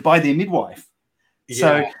vaccinated by their midwife? Yeah.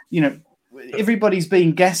 So everybody's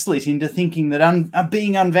being gaslit into thinking that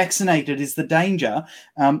being unvaccinated is the danger.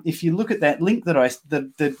 If you look at that link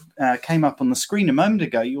that came up on the screen a moment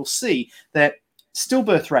ago, you'll see that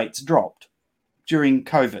stillbirth rates dropped during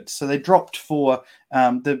COVID. So they dropped for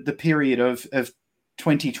the period of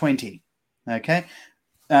 2020. Okay.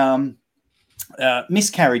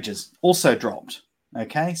 Miscarriages also dropped.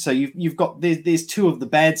 Okay. So you've got, there's 2 of the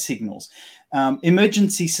bad signals.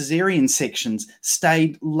 Emergency cesarean sections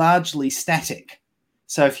stayed largely static.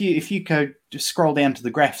 So if you go just scroll down to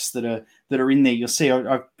the graphs that are in there, you'll see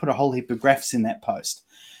I've put a whole heap of graphs in that post.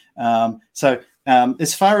 As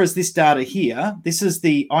far as this data here, this is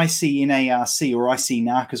the ICNARC or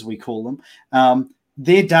ICNARC as we call them.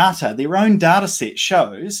 Their data, their own data set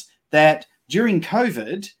shows that during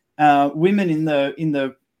COVID, women in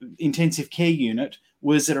the intensive care unit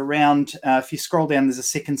was at around, if you scroll down, there's a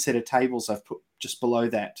second set of tables I've put just below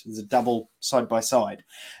that. There's a double side by side.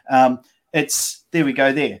 There we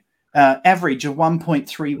go there. Average of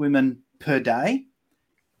 1.3 women per day.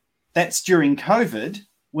 That's during COVID.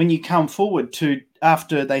 When you come forward to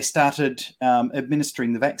after they started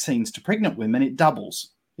administering the vaccines to pregnant women, it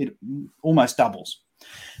doubles. It almost doubles.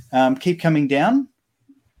 Keep coming down.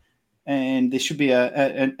 And there should be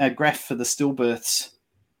a graph for the stillbirths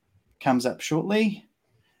comes up shortly.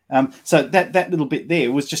 So that little bit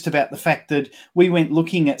there was just about the fact that we went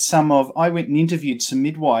looking at I went and interviewed some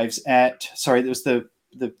midwives there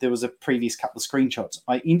was a previous couple of screenshots.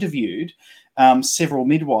 I interviewed several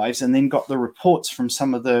midwives and then got the reports from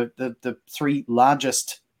some of the three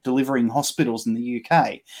largest delivering hospitals in the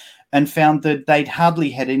UK, and found that they'd hardly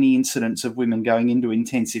had any incidents of women going into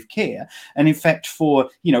intensive care. And in fact, for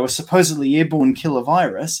a supposedly airborne killer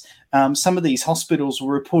virus, some of these hospitals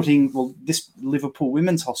were reporting, well, this Liverpool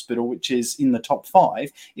Women's Hospital, which is in the top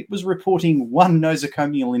 5, it was reporting 1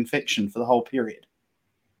 nosocomial infection for the whole period.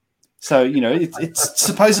 So, it's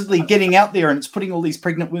supposedly getting out there and it's putting all these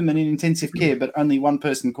pregnant women in intensive care, but only 1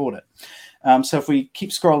 person caught it. So if we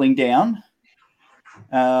keep scrolling down,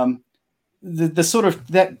 the sort of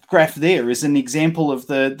that graph there is an example of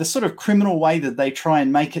the sort of criminal way that they try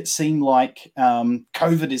and make it seem like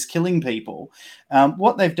COVID is killing people.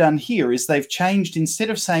 What they've done here is they've changed, instead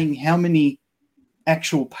of saying how many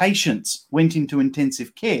actual patients went into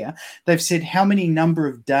intensive care, they've said how many number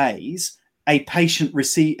of days a patient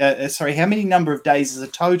how many number of days as a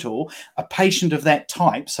total a patient of that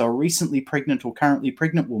type, so a recently pregnant or currently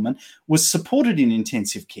pregnant woman, was supported in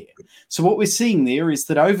intensive care. So what we're seeing there is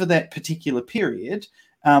that over that particular period,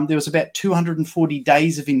 there was about 240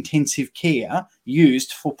 days of intensive care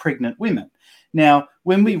used for pregnant women. Now,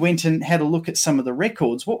 when we went and had a look at some of the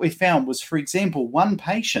records, what we found was, for example, 1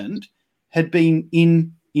 patient had been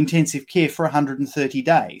in intensive care for 130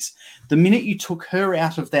 days. The minute you took her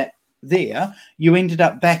out of that there, you ended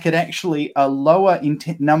up back at actually a lower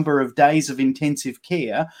number of days of intensive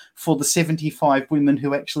care for the 75 women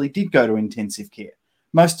who actually did go to intensive care.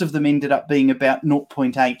 Most of them ended up being about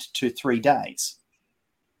 0.8 to 3 days.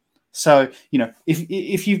 So,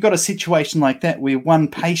 if you've got a situation like that where 1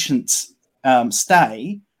 patient's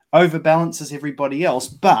stay overbalances everybody else,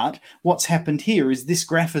 but what's happened here is this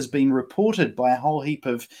graph has been reported by a whole heap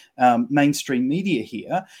of mainstream media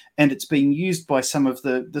here, and it's being used by some of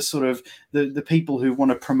the people who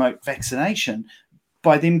want to promote vaccination,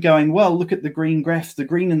 by them going, well, look at the green graph, the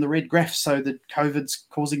green and the red graph, so that COVID's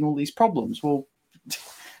causing all these problems. Well,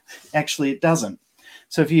 actually it doesn't.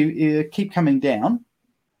 So if you keep coming down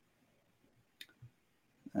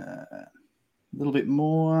a little bit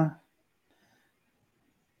more.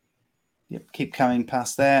 Yep, keep coming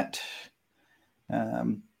past that.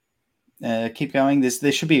 Keep going.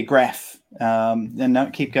 There should be a graph. No,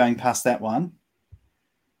 keep going past that one.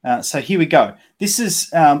 So here we go. This is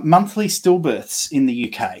monthly stillbirths in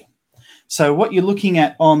the UK. So what you're looking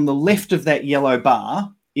at on the left of that yellow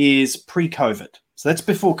bar is pre-COVID. So that's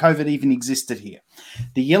before COVID even existed here.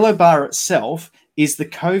 The yellow bar itself is the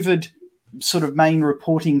COVID sort of main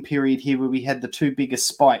reporting period here, where we had the 2 biggest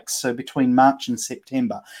spikes, so between March and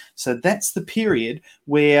September. So that's the period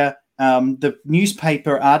where the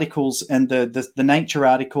newspaper articles and the Nature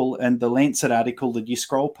article and the Lancet article that you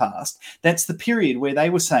scroll past, that's the period where they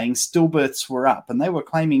were saying stillbirths were up, and they were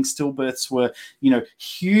claiming stillbirths were,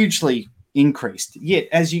 hugely increased. Yet,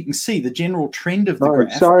 as you can see, the general trend of the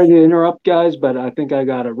graph... Sorry to interrupt, guys, but I think I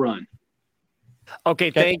got to run.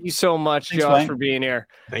 Okay, thank you so much, Thanks, Josh, Wayne. for being here.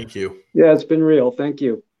 Thank you. Yeah, it's been real. Thank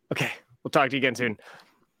you. Okay, we'll talk to you again soon.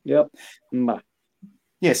 Yep. Bye.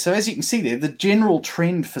 Yeah, so as you can see there, the general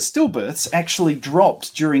trend for stillbirths actually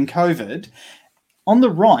dropped during COVID. On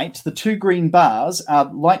the right, the 2 green bars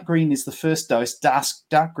are light green is the first dose,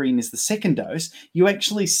 dark green is the second dose. You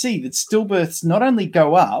actually see that stillbirths not only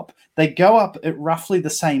go up, they go up at roughly the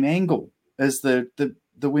same angle as the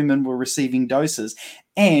women were receiving doses,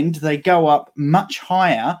 and they go up much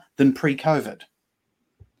higher than pre-COVID.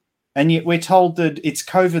 And yet we're told that it's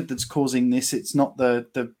COVID that's causing this, it's not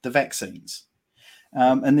the vaccines.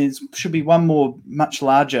 And there should be one more much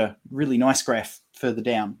larger, really nice graph further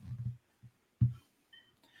down.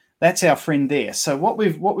 That's our friend there. So what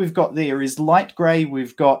we've got there is light grey,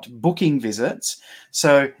 we've got booking visits.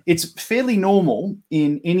 So it's fairly normal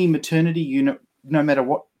in any maternity unit, no matter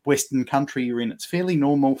what Western country you're in, it's fairly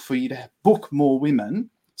normal for you to book more women.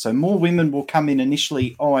 So more women will come in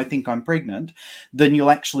initially, I think I'm pregnant, than you'll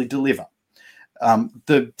actually deliver.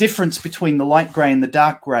 The difference between the light grey and the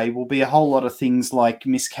dark grey will be a whole lot of things like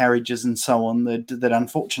miscarriages and so on that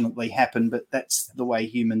unfortunately happen, but that's the way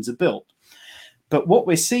humans are built. But what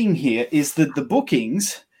we're seeing here is that the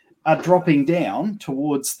bookings are dropping down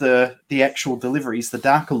towards the actual deliveries, the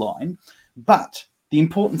darker line. But the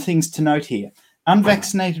important things to note here,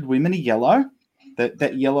 unvaccinated women are yellow,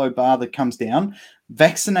 that yellow bar that comes down.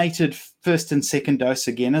 Vaccinated first and second dose,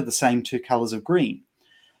 again, are the same 2 colours of green.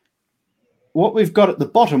 What we've got at the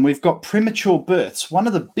bottom, we've got premature births. One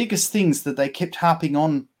of the biggest things that they kept harping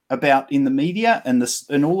on about in the media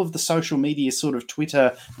and all of the social media sort of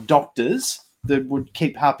Twitter doctors that would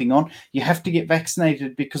keep harping on, you have to get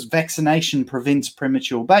vaccinated because vaccination prevents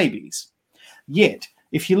premature babies. Yet,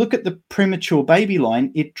 if you look at the premature baby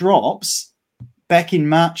line, it drops back in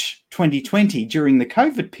March 2020 during the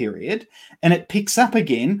COVID period, and it picks up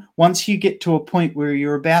again once you get to a point where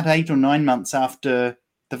you're about 8 or 9 months after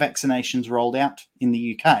the vaccinations rolled out in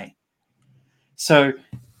the UK. So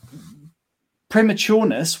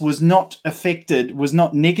prematureness was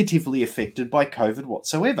not negatively affected by COVID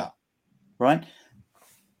whatsoever, right?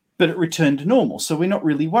 But it returned to normal. So we're not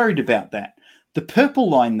really worried about that. The purple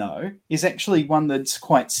line, though, is actually one that's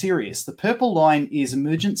quite serious. The purple line is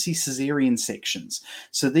emergency cesarean sections.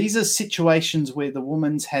 So these are situations where the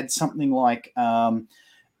woman's had something like a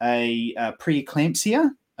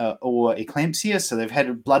preeclampsia or eclampsia. So they've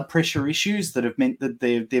had blood pressure issues that have meant that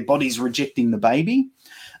their body's rejecting the baby,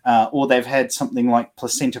 or they've had something like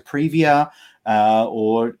placenta previa,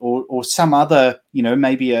 or some other,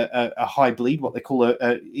 maybe a high bleed, what they call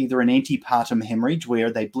either an antepartum hemorrhage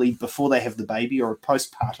where they bleed before they have the baby, or a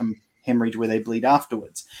postpartum hemorrhage where they bleed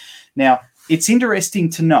afterwards. Now, it's interesting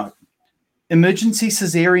to note, emergency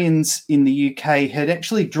cesareans in the UK had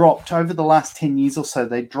actually dropped over the last 10 years or so.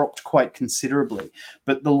 They dropped quite considerably,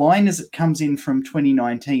 but the line as it comes in from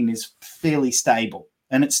 2019 is fairly stable,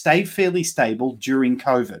 and it stayed fairly stable during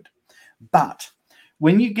COVID. But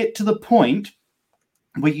when you get to the point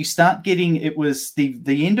where you start getting, it was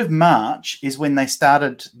the end of March is when they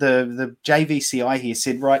started, the JVCI here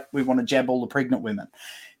said, right, we want to jab all the pregnant women.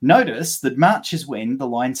 Notice that March is when the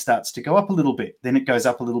line starts to go up a little bit. Then it goes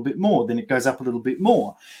up a little bit more. Then it goes up a little bit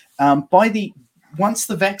more. Once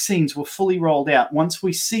the vaccines were fully rolled out, once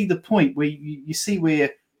we see the point where you see where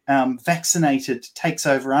vaccinated takes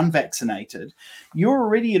over unvaccinated, you're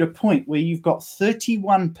already at a point where you've got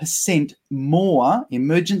 31% more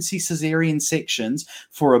emergency cesarean sections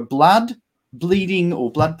for a bleeding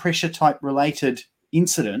or blood pressure type related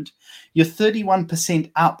incident. You're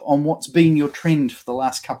 31% up on what's been your trend for the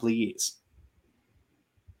last couple of years.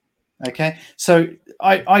 Okay, so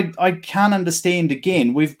I can't understand.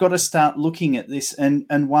 Again, we've got to start looking at this and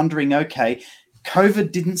wondering, okay,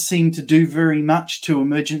 COVID didn't seem to do very much to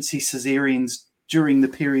emergency cesareans during the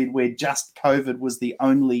period where just COVID was the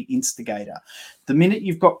only instigator. The minute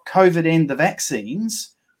you've got COVID and the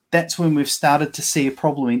vaccines, that's when we've started to see a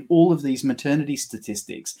problem in all of these maternity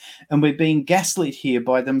statistics. And we're being gaslit here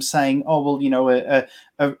by them saying, oh, well,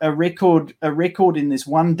 a record in this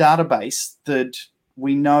one database that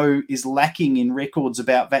we know is lacking in records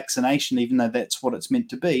about vaccination, even though that's what it's meant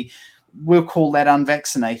to be, we'll call that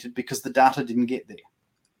unvaccinated because the data didn't get there.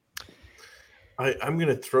 I'm going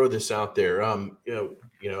to throw this out there.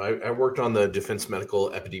 I worked on the Defense Medical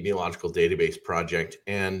Epidemiological Database project,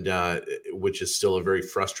 and which is still a very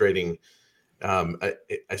frustrating.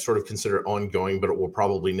 I sort of consider it ongoing, but it will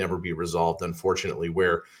probably never be resolved, unfortunately.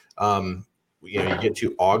 Where you get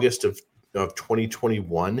to August of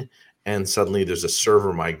 2021, and suddenly there's a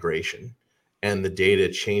server migration. And the data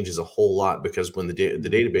changes a whole lot because when the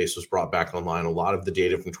database was brought back online, a lot of the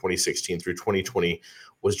data from 2016 through 2020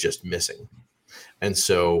 was just missing. And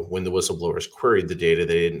so when the whistleblowers queried the data,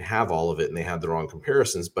 they didn't have all of it and they had the wrong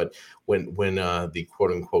comparisons. But when the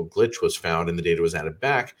quote unquote glitch was found and the data was added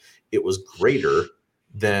back, it was greater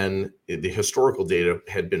than the historical data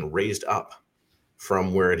had been raised up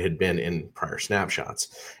from where it had been in prior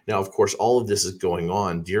snapshots. Now, of course, all of this is going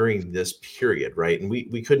on during this period, right? And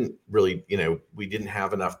we couldn't really, we didn't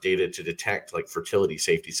have enough data to detect like fertility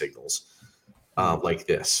safety signals like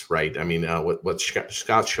this, right? I mean, what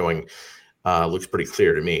Scott's showing looks pretty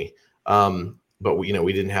clear to me. But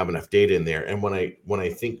we didn't have enough data in there. And when I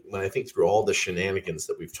think through all the shenanigans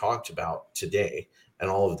that we've talked about today, and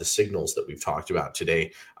all of the signals that we've talked about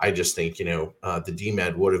today, I just think, the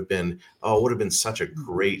DMED would have been such a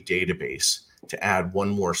great database to add one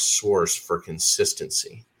more source for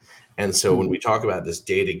consistency. And so when we talk about this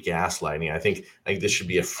data gaslighting, I think this should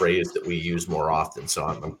be a phrase that we use more often. So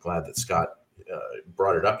I'm glad that Scott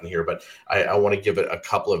brought it up in here, but I want to give it a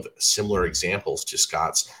couple of similar examples to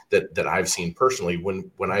Scott's that I've seen personally.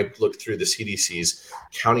 When I looked through the CDC's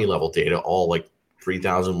county level data, all like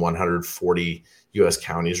 3,140 U.S.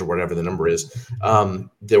 counties or whatever the number is,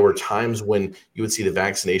 there were times when you would see the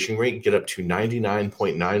vaccination rate get up to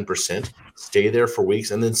 99.9%, stay there for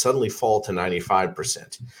weeks, and then suddenly fall to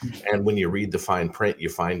 95%. And when you read the fine print, you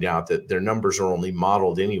find out that their numbers are only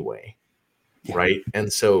modeled anyway, right?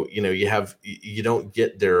 And so, you don't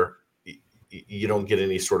get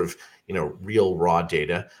any sort of, real raw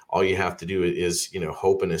data. All you have to do is,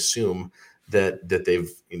 hope and assume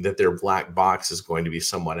that their black box is going to be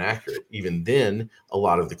somewhat accurate. Even then, a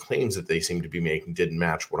lot of the claims that they seem to be making didn't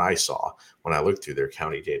match what I saw when I looked through their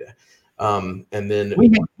county data. And then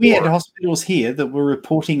we had hospitals here that were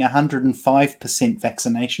reporting 105%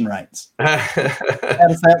 vaccination rates. How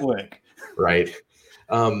does that work? Right.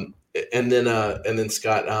 and then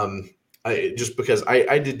Scott, because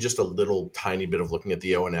I did just a little tiny bit of looking at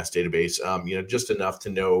the ONS database, just enough to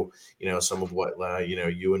know, some of what,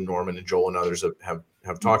 you and Norman and Joel and others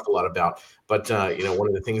have talked a lot about. But, one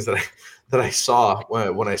of the things that I saw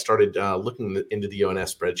when I started looking into the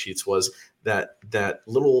ONS spreadsheets was that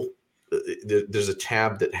little, there's a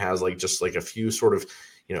tab that has just a few sort of,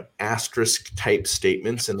 asterisk type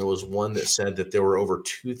statements. And there was one that said that there were over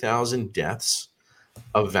 2,000 deaths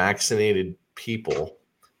of vaccinated people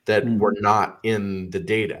that were not in the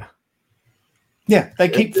data. Yeah, they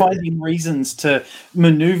keep finding reasons to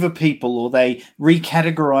maneuver people, or they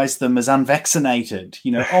recategorize them as unvaccinated.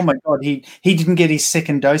 Oh my God, he didn't get his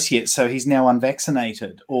second dose yet, so he's now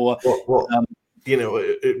unvaccinated. Or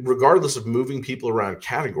regardless of moving people around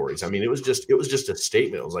categories, I mean, it was just a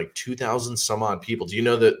statement. It was like 2,000 some odd people. Do you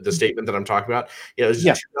know the statement that I'm talking about? Yeah, it was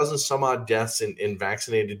 2,000 some odd deaths in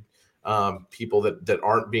vaccinated people that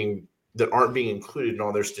aren't being included in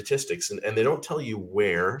all their statistics, and they don't tell you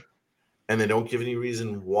where, and they don't give any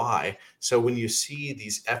reason why. So when you see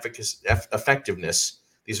these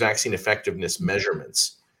these vaccine effectiveness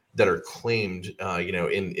measurements that are claimed,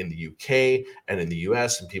 in the UK and in the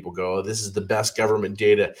US, and people go, oh, this is the best government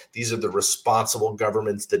data. These are the responsible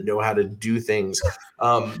governments that know how to do things.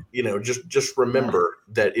 Just remember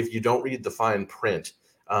that if you don't read the fine print,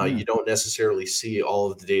 you don't necessarily see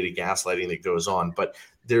all of the data gaslighting that goes on, but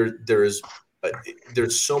there's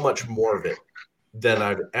so much more of it than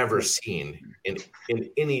I've ever seen in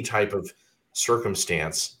any type of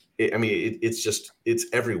circumstance. It's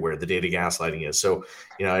everywhere. The data gaslighting is. So,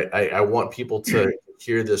 I want people to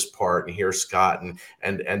hear this part and hear Scott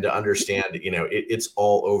and to understand, it's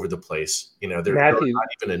all over the place. There are not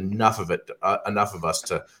even enough of us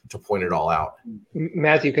to point it all out.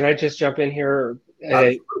 Matthew, can I just jump in here?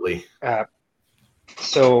 Absolutely.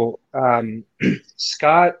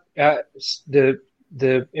 Scott,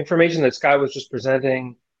 the information that Scott was just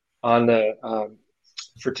presenting on the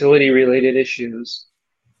fertility related issues,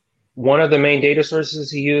 one of the main data sources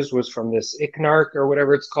he used was from this ICNARC or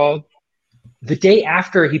whatever it's called. The day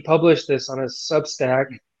after he published this on his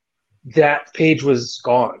Substack, that page was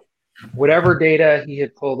gone. Whatever data he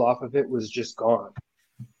had pulled off of it was just gone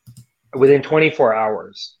within 24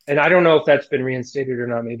 hours. And I don't know if that's been reinstated or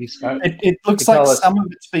not. Maybe Scott. It looks like some of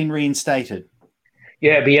it's been reinstated.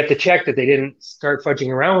 Yeah, but you have to check that they didn't start fudging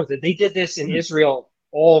around with it. They did this in Israel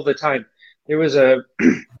all the time. There was a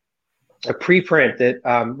preprint that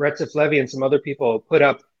Retzef Levy and some other people put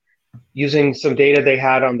up using some data they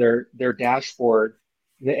had on their dashboard.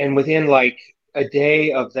 And within like a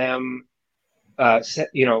day of them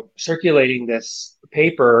circulating this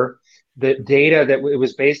paper, the data that it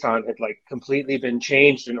was based on had like completely been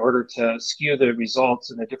changed in order to skew the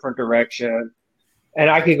results in a different direction. And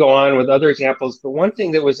I could go on with other examples, but one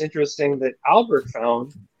thing that was interesting that Albert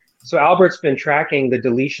found, so Albert's been tracking the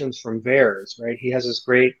deletions from VAERS, right? He has this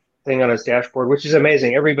great thing on his dashboard, which is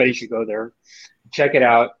amazing. Everybody should go there, check it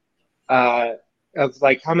out, of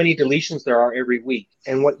like how many deletions there are every week.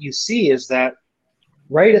 And what you see is that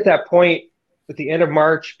right at that point, at the end of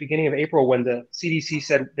March, beginning of April, when the CDC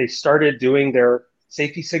said they started doing their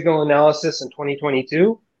safety signal analysis in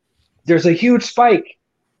 2022, there's a huge spike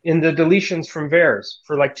in the deletions from VAERS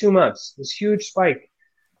for like 2 months. This huge spike,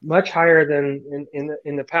 much higher than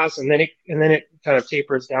in the past, and then it kind of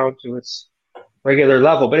tapers down to its regular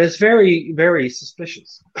level. But it's very, very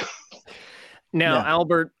suspicious. Now,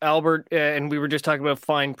 yeah. Albert, and we were just talking about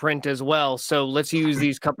fine print as well. So let's use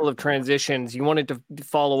these couple of transitions. You wanted to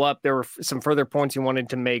follow up. There were some further points you wanted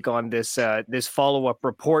to make on this this follow-up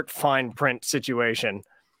report fine print situation.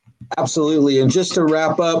 Absolutely. And just to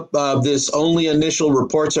wrap up, this only initial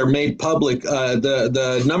reports are made public.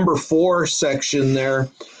 The number 4 section there,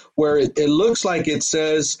 where it looks like it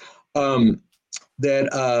says that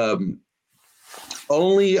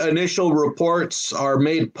only initial reports are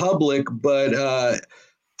made public, but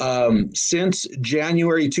since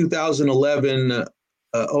January 2011,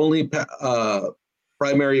 only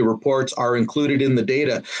primary reports are included in the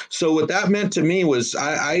data. So what that meant to me was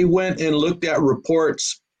I went and looked at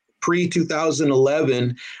reports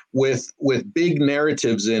pre-2011 with big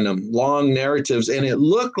narratives in them, long narratives, and it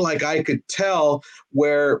looked like I could tell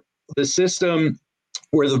where the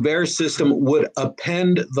VAERS system would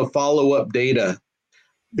append the follow-up data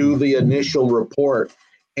to the initial report.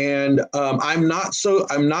 And I'm not so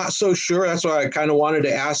sure. That's why I kind of wanted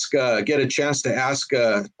to ask, get a chance to ask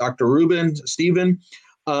Dr. Rubin, Stephen,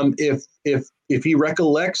 if he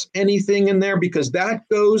recollects anything in there, because that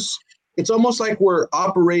goes. It's almost like we're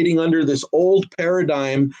operating under this old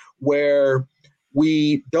paradigm where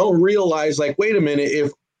we don't realize, like, wait a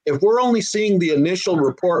minute, if if we're only seeing the initial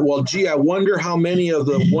report, well, gee, I wonder how many of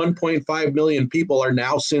the 1.5 million people are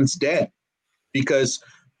now since dead, because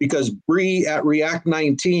Bree at React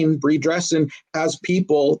 19, Bree Dressen, has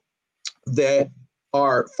people that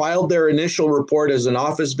are filed their initial report as an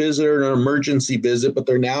office visit or an emergency visit, but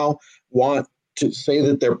they're now want to say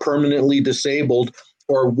that they're permanently disabled.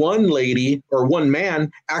 Or one lady or one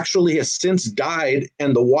man actually has since died,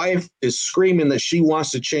 and the wife is screaming that she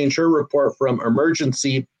wants to change her report from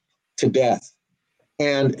emergency to death.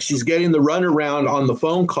 And she's getting the runaround on the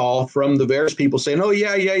phone call from the VAERS people saying, oh,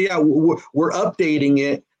 yeah, we're updating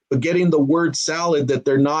it, but getting the word salad that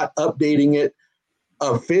they're not updating it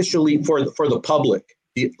officially for the public,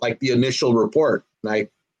 like the initial report.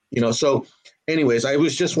 So anyways, I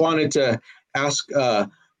was just wanted to ask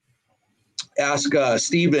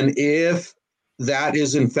Stephen if that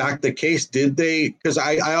is in fact the case. Did they, because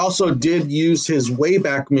I also did use his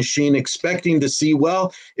Wayback Machine expecting to see,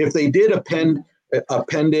 well, if they did append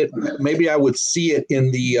it, maybe I would see it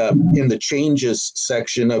in the changes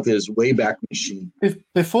section of his Wayback Machine.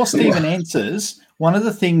 Before Stephen answers, one of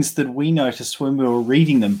the things that we noticed when we were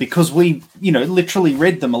reading them, because we, literally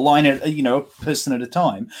read them a line at, a person at a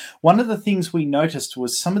time. One of the things we noticed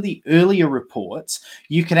was some of the earlier reports,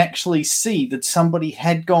 you can actually see that somebody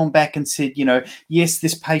had gone back and said, yes,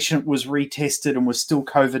 this patient was retested and was still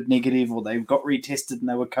COVID negative, or they got retested and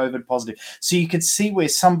they were COVID positive. So you could see where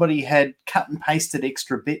somebody had cut and pasted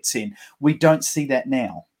extra bits in. We don't see that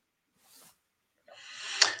now.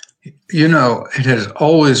 It has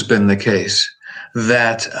always been the case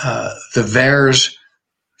that the VAERS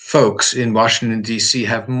folks in Washington, D.C.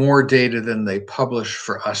 have more data than they publish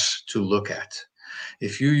for us to look at.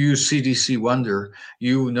 If you use CDC Wonder,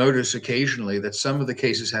 you notice occasionally that some of the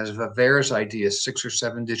cases has a VAERS ID, a 6 or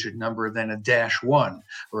 7 digit number, then a -1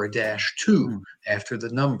 or a -2 after the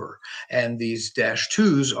number. And these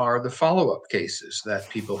 -2s are the follow-up cases that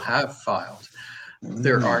people have filed.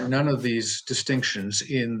 There are none of these distinctions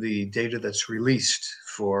in the data that's released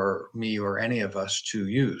for me or any of us to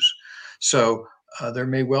use. So there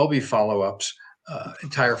may well be follow-ups,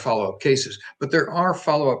 entire follow-up cases, but there are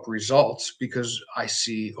follow-up results, because I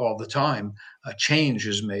see all the time a change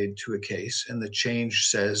is made to a case and the change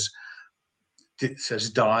says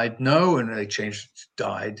died no, and they changed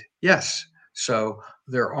died yes. So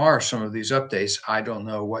there are some of these updates. I don't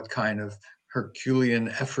know what kind of Herculean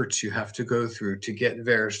efforts you have to go through to get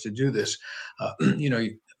VAERS to do this.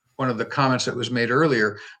 One of the comments that was made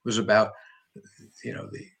earlier was about,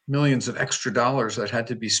 the millions of extra dollars that had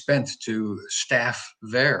to be spent to staff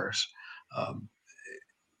VAERS.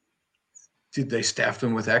 Did they staff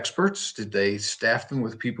them with experts? Did they staff them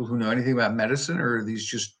with people who know anything about medicine? Or are these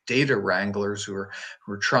just data wranglers who are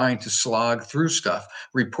trying to slog through stuff,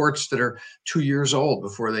 reports that are 2 years old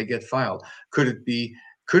before they get filed? Could it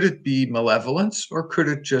be malevolence, or could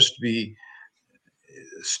it just be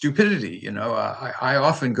stupidity? I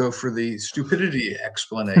often go for the stupidity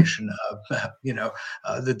explanation of,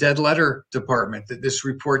 the dead letter department, that this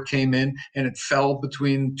report came in and it fell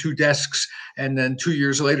between 2 desks. And then 2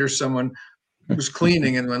 years later, someone was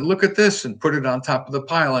cleaning and went, look at this, and put it on top of the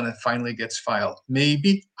pile, and it finally gets filed.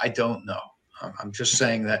 Maybe, I don't know. I'm just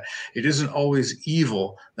saying that it isn't always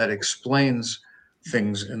evil that explains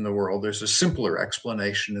things in the world. There's a simpler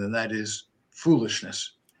explanation, and that is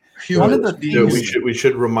foolishness. We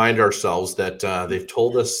should remind ourselves that they've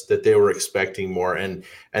told us that they were expecting more, and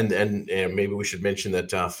maybe we should mention that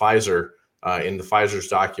Pfizer, in the Pfizer's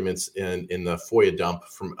documents in the FOIA dump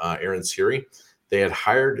from Aaron Siri, they had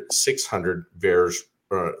hired 600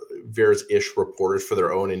 VAERS-ish reporters for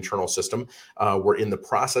their own internal system. Were in the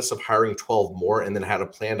process of hiring 12 more, and then had a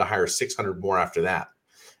plan to hire 600 more after that.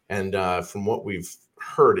 And from what we've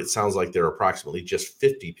heard, it sounds like there are approximately just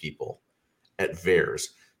 50 people at VAERS.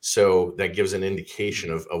 So that gives an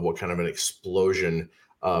indication of what kind of an explosion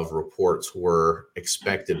of reports were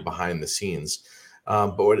expected behind the scenes.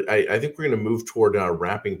 But I think we're going to move toward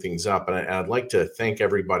wrapping things up. And I'd like to thank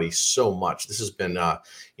everybody so much. This has been,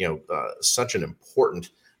 such an important,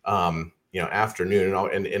 afternoon.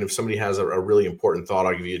 And if somebody has a really important thought,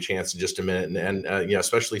 I'll give you a chance in just a minute. And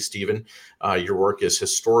especially Stephen, your work is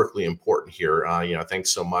historically important here. Thanks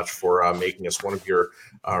so much for making us one of your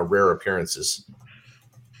rare appearances.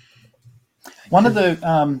 One of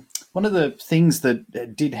the things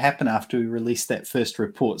that did happen after we released that first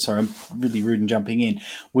report, sorry, I'm really rude in jumping in,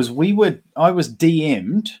 was I was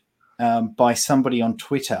DM'd by somebody on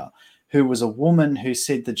Twitter who was a woman who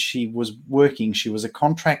said that she was a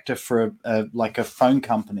contractor for a phone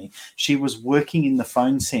company. She was working in the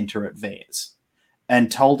phone center at VAERS, and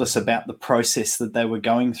told us about the process that they were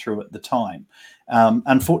going through at the time.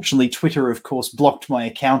 Unfortunately, Twitter, of course, blocked my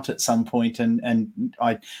account at some point, and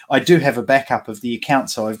I do have a backup of the account,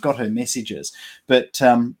 so I've got her messages. But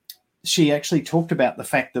she actually talked about the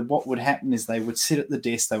fact that what would happen is they would sit at the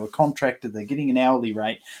desk. They were contracted. They're getting an hourly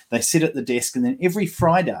rate. They sit at the desk, and then every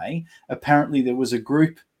Friday, apparently there was a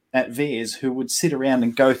group at VAERS who would sit around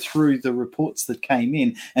and go through the reports that came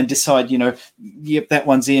in and decide, yep, that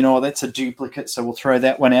one's in, or that's a duplicate, so we'll throw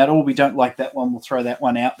that one out, or we don't like that one, we'll throw that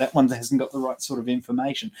one out. That one hasn't got the right sort of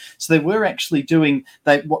information. So they were actually doing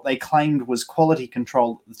what they claimed was quality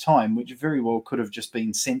control at the time, which very well could have just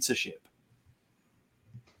been censorship.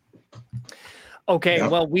 Okay, yeah.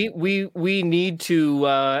 Well, we need to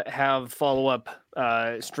have follow-up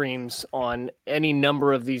streams on any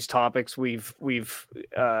number of these topics we've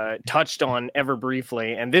touched on ever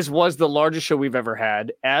briefly, and this was the largest show we've ever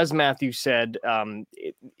had. As Matthew said,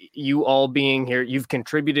 you all being here, you've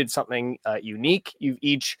contributed something unique. You've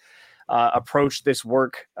each approached this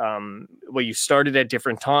work. Well, you started at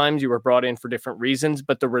different times. You were brought in for different reasons,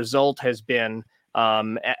 but the result has been,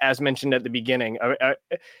 as mentioned at the beginning,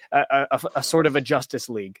 a sort of a Justice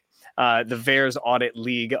League, the VAERS Audit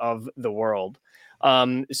League of the world.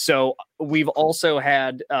 So we've also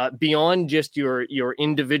had, beyond just your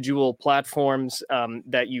individual platforms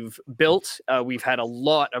that you've built, we've had a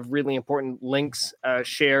lot of really important links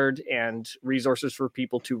shared and resources for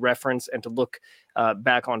people to reference and to look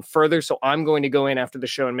back on further. So I'm going to go in after the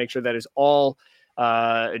show and make sure that is all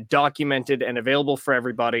documented and available for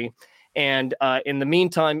everybody. And in the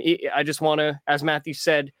meantime, I just want to, as Matthew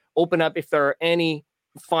said, open up if there are any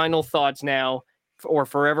final thoughts now, or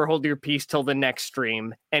forever hold your peace till the next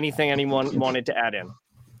stream. Anything anyone wanted to add in?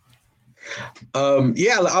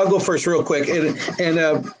 Yeah, I'll go first real quick. And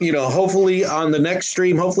hopefully on the next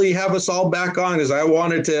stream, hopefully you have us all back on, as I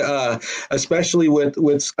wanted to, especially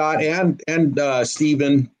with Scott and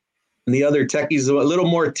Stephen and the other techies, a little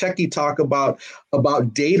more techie talk about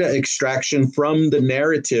data extraction from the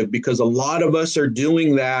narrative, because a lot of us are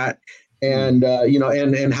doing that, and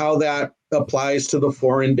and how that applies to the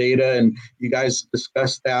foreign data. And you guys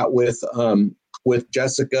discussed that with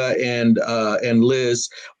Jessica and Liz,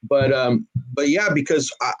 but yeah,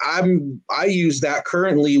 because I use that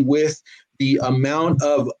currently with the amount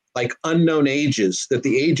of like unknown ages, that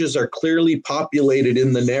the ages are clearly populated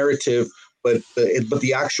in the narrative, but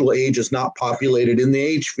the actual age is not populated in the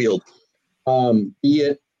age field. Be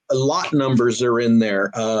it lot numbers are in there,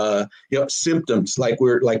 symptoms like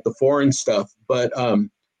the foreign stuff, but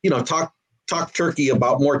talk turkey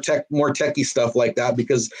about more techie stuff like that,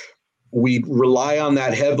 because we rely on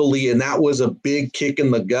that heavily, and that was a big kick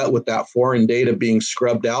in the gut with that foreign data being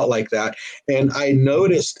scrubbed out like that. And I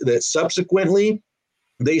noticed that subsequently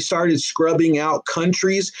they started scrubbing out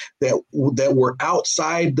countries that were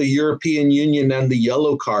outside the European Union and the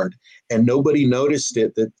yellow card, and nobody noticed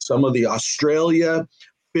it. That some of the Australia,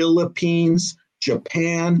 Philippines,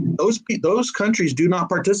 Japan, those countries do not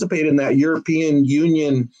participate in that European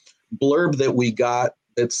Union blurb that we got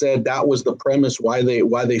that said that was the premise why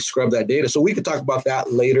they scrubbed that data. So we could talk about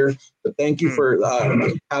that later. But thank you for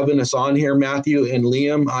having us on here, Matthew and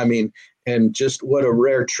Liam. I mean, and just what a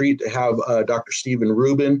rare treat to have Dr. Stephen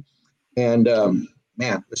Rubin. And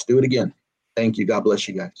man, let's do it again. Thank you. God bless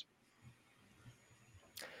you guys.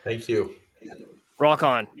 Thank you. Rock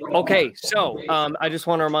on. Okay, so I just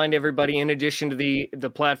want to remind everybody, in addition to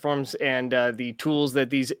the platforms and the tools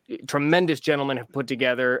that these tremendous gentlemen have put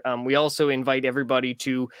together, we also invite everybody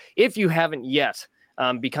to, if you haven't yet,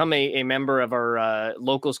 become a member of our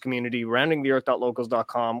locals community,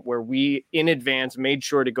 roundingtheearth.locals.com, where we in advance made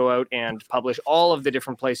sure to go out and publish all of the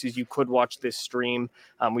different places you could watch this stream.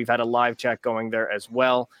 We've had a live chat going there as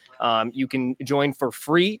well. You can join for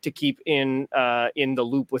free to keep in the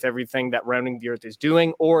loop with everything that Rounding the Earth is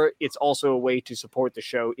doing, or it's also a way to support the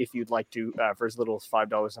show if you'd like to, for as little as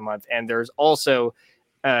 $5 a month. And there's also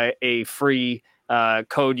a free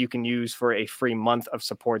code you can use for a free month of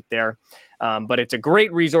support there. But it's a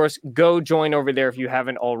great resource. Go join over there if you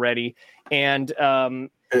haven't already. And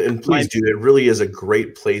please do. It really is a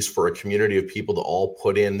great place for a community of people to all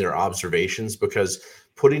put in their observations, because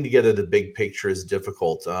putting together the big picture is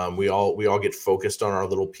difficult. We all get focused on our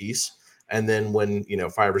little piece. And then when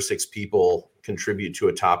 5 or 6 people contribute to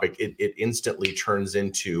a topic, it instantly turns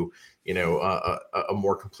into a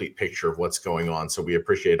more complete picture of what's going on. So we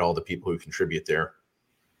appreciate all the people who contribute there.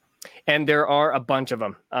 And there are a bunch of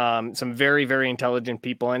them, some very, very intelligent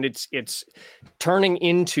people, and it's turning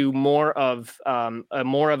into more of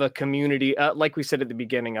a community, like we said at the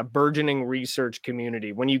beginning, a burgeoning research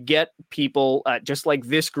community. When you get people just like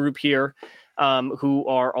this group here, who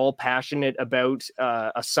are all passionate about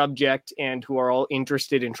a subject and who are all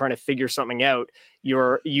interested in trying to figure something out,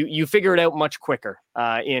 you figure it out much quicker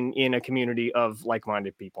in a community of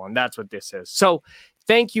like-minded people, and that's what this is. So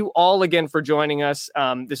thank you all again for joining us.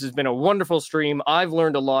 This has been a wonderful stream. I've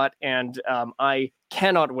learned a lot, and I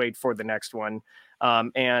cannot wait for the next one.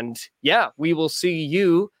 And yeah, we will see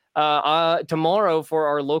you tomorrow for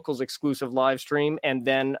our locals exclusive live stream, and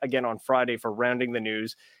then again on Friday for Rounding the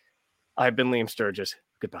News. I've been Liam Sturgis.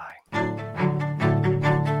 Goodbye.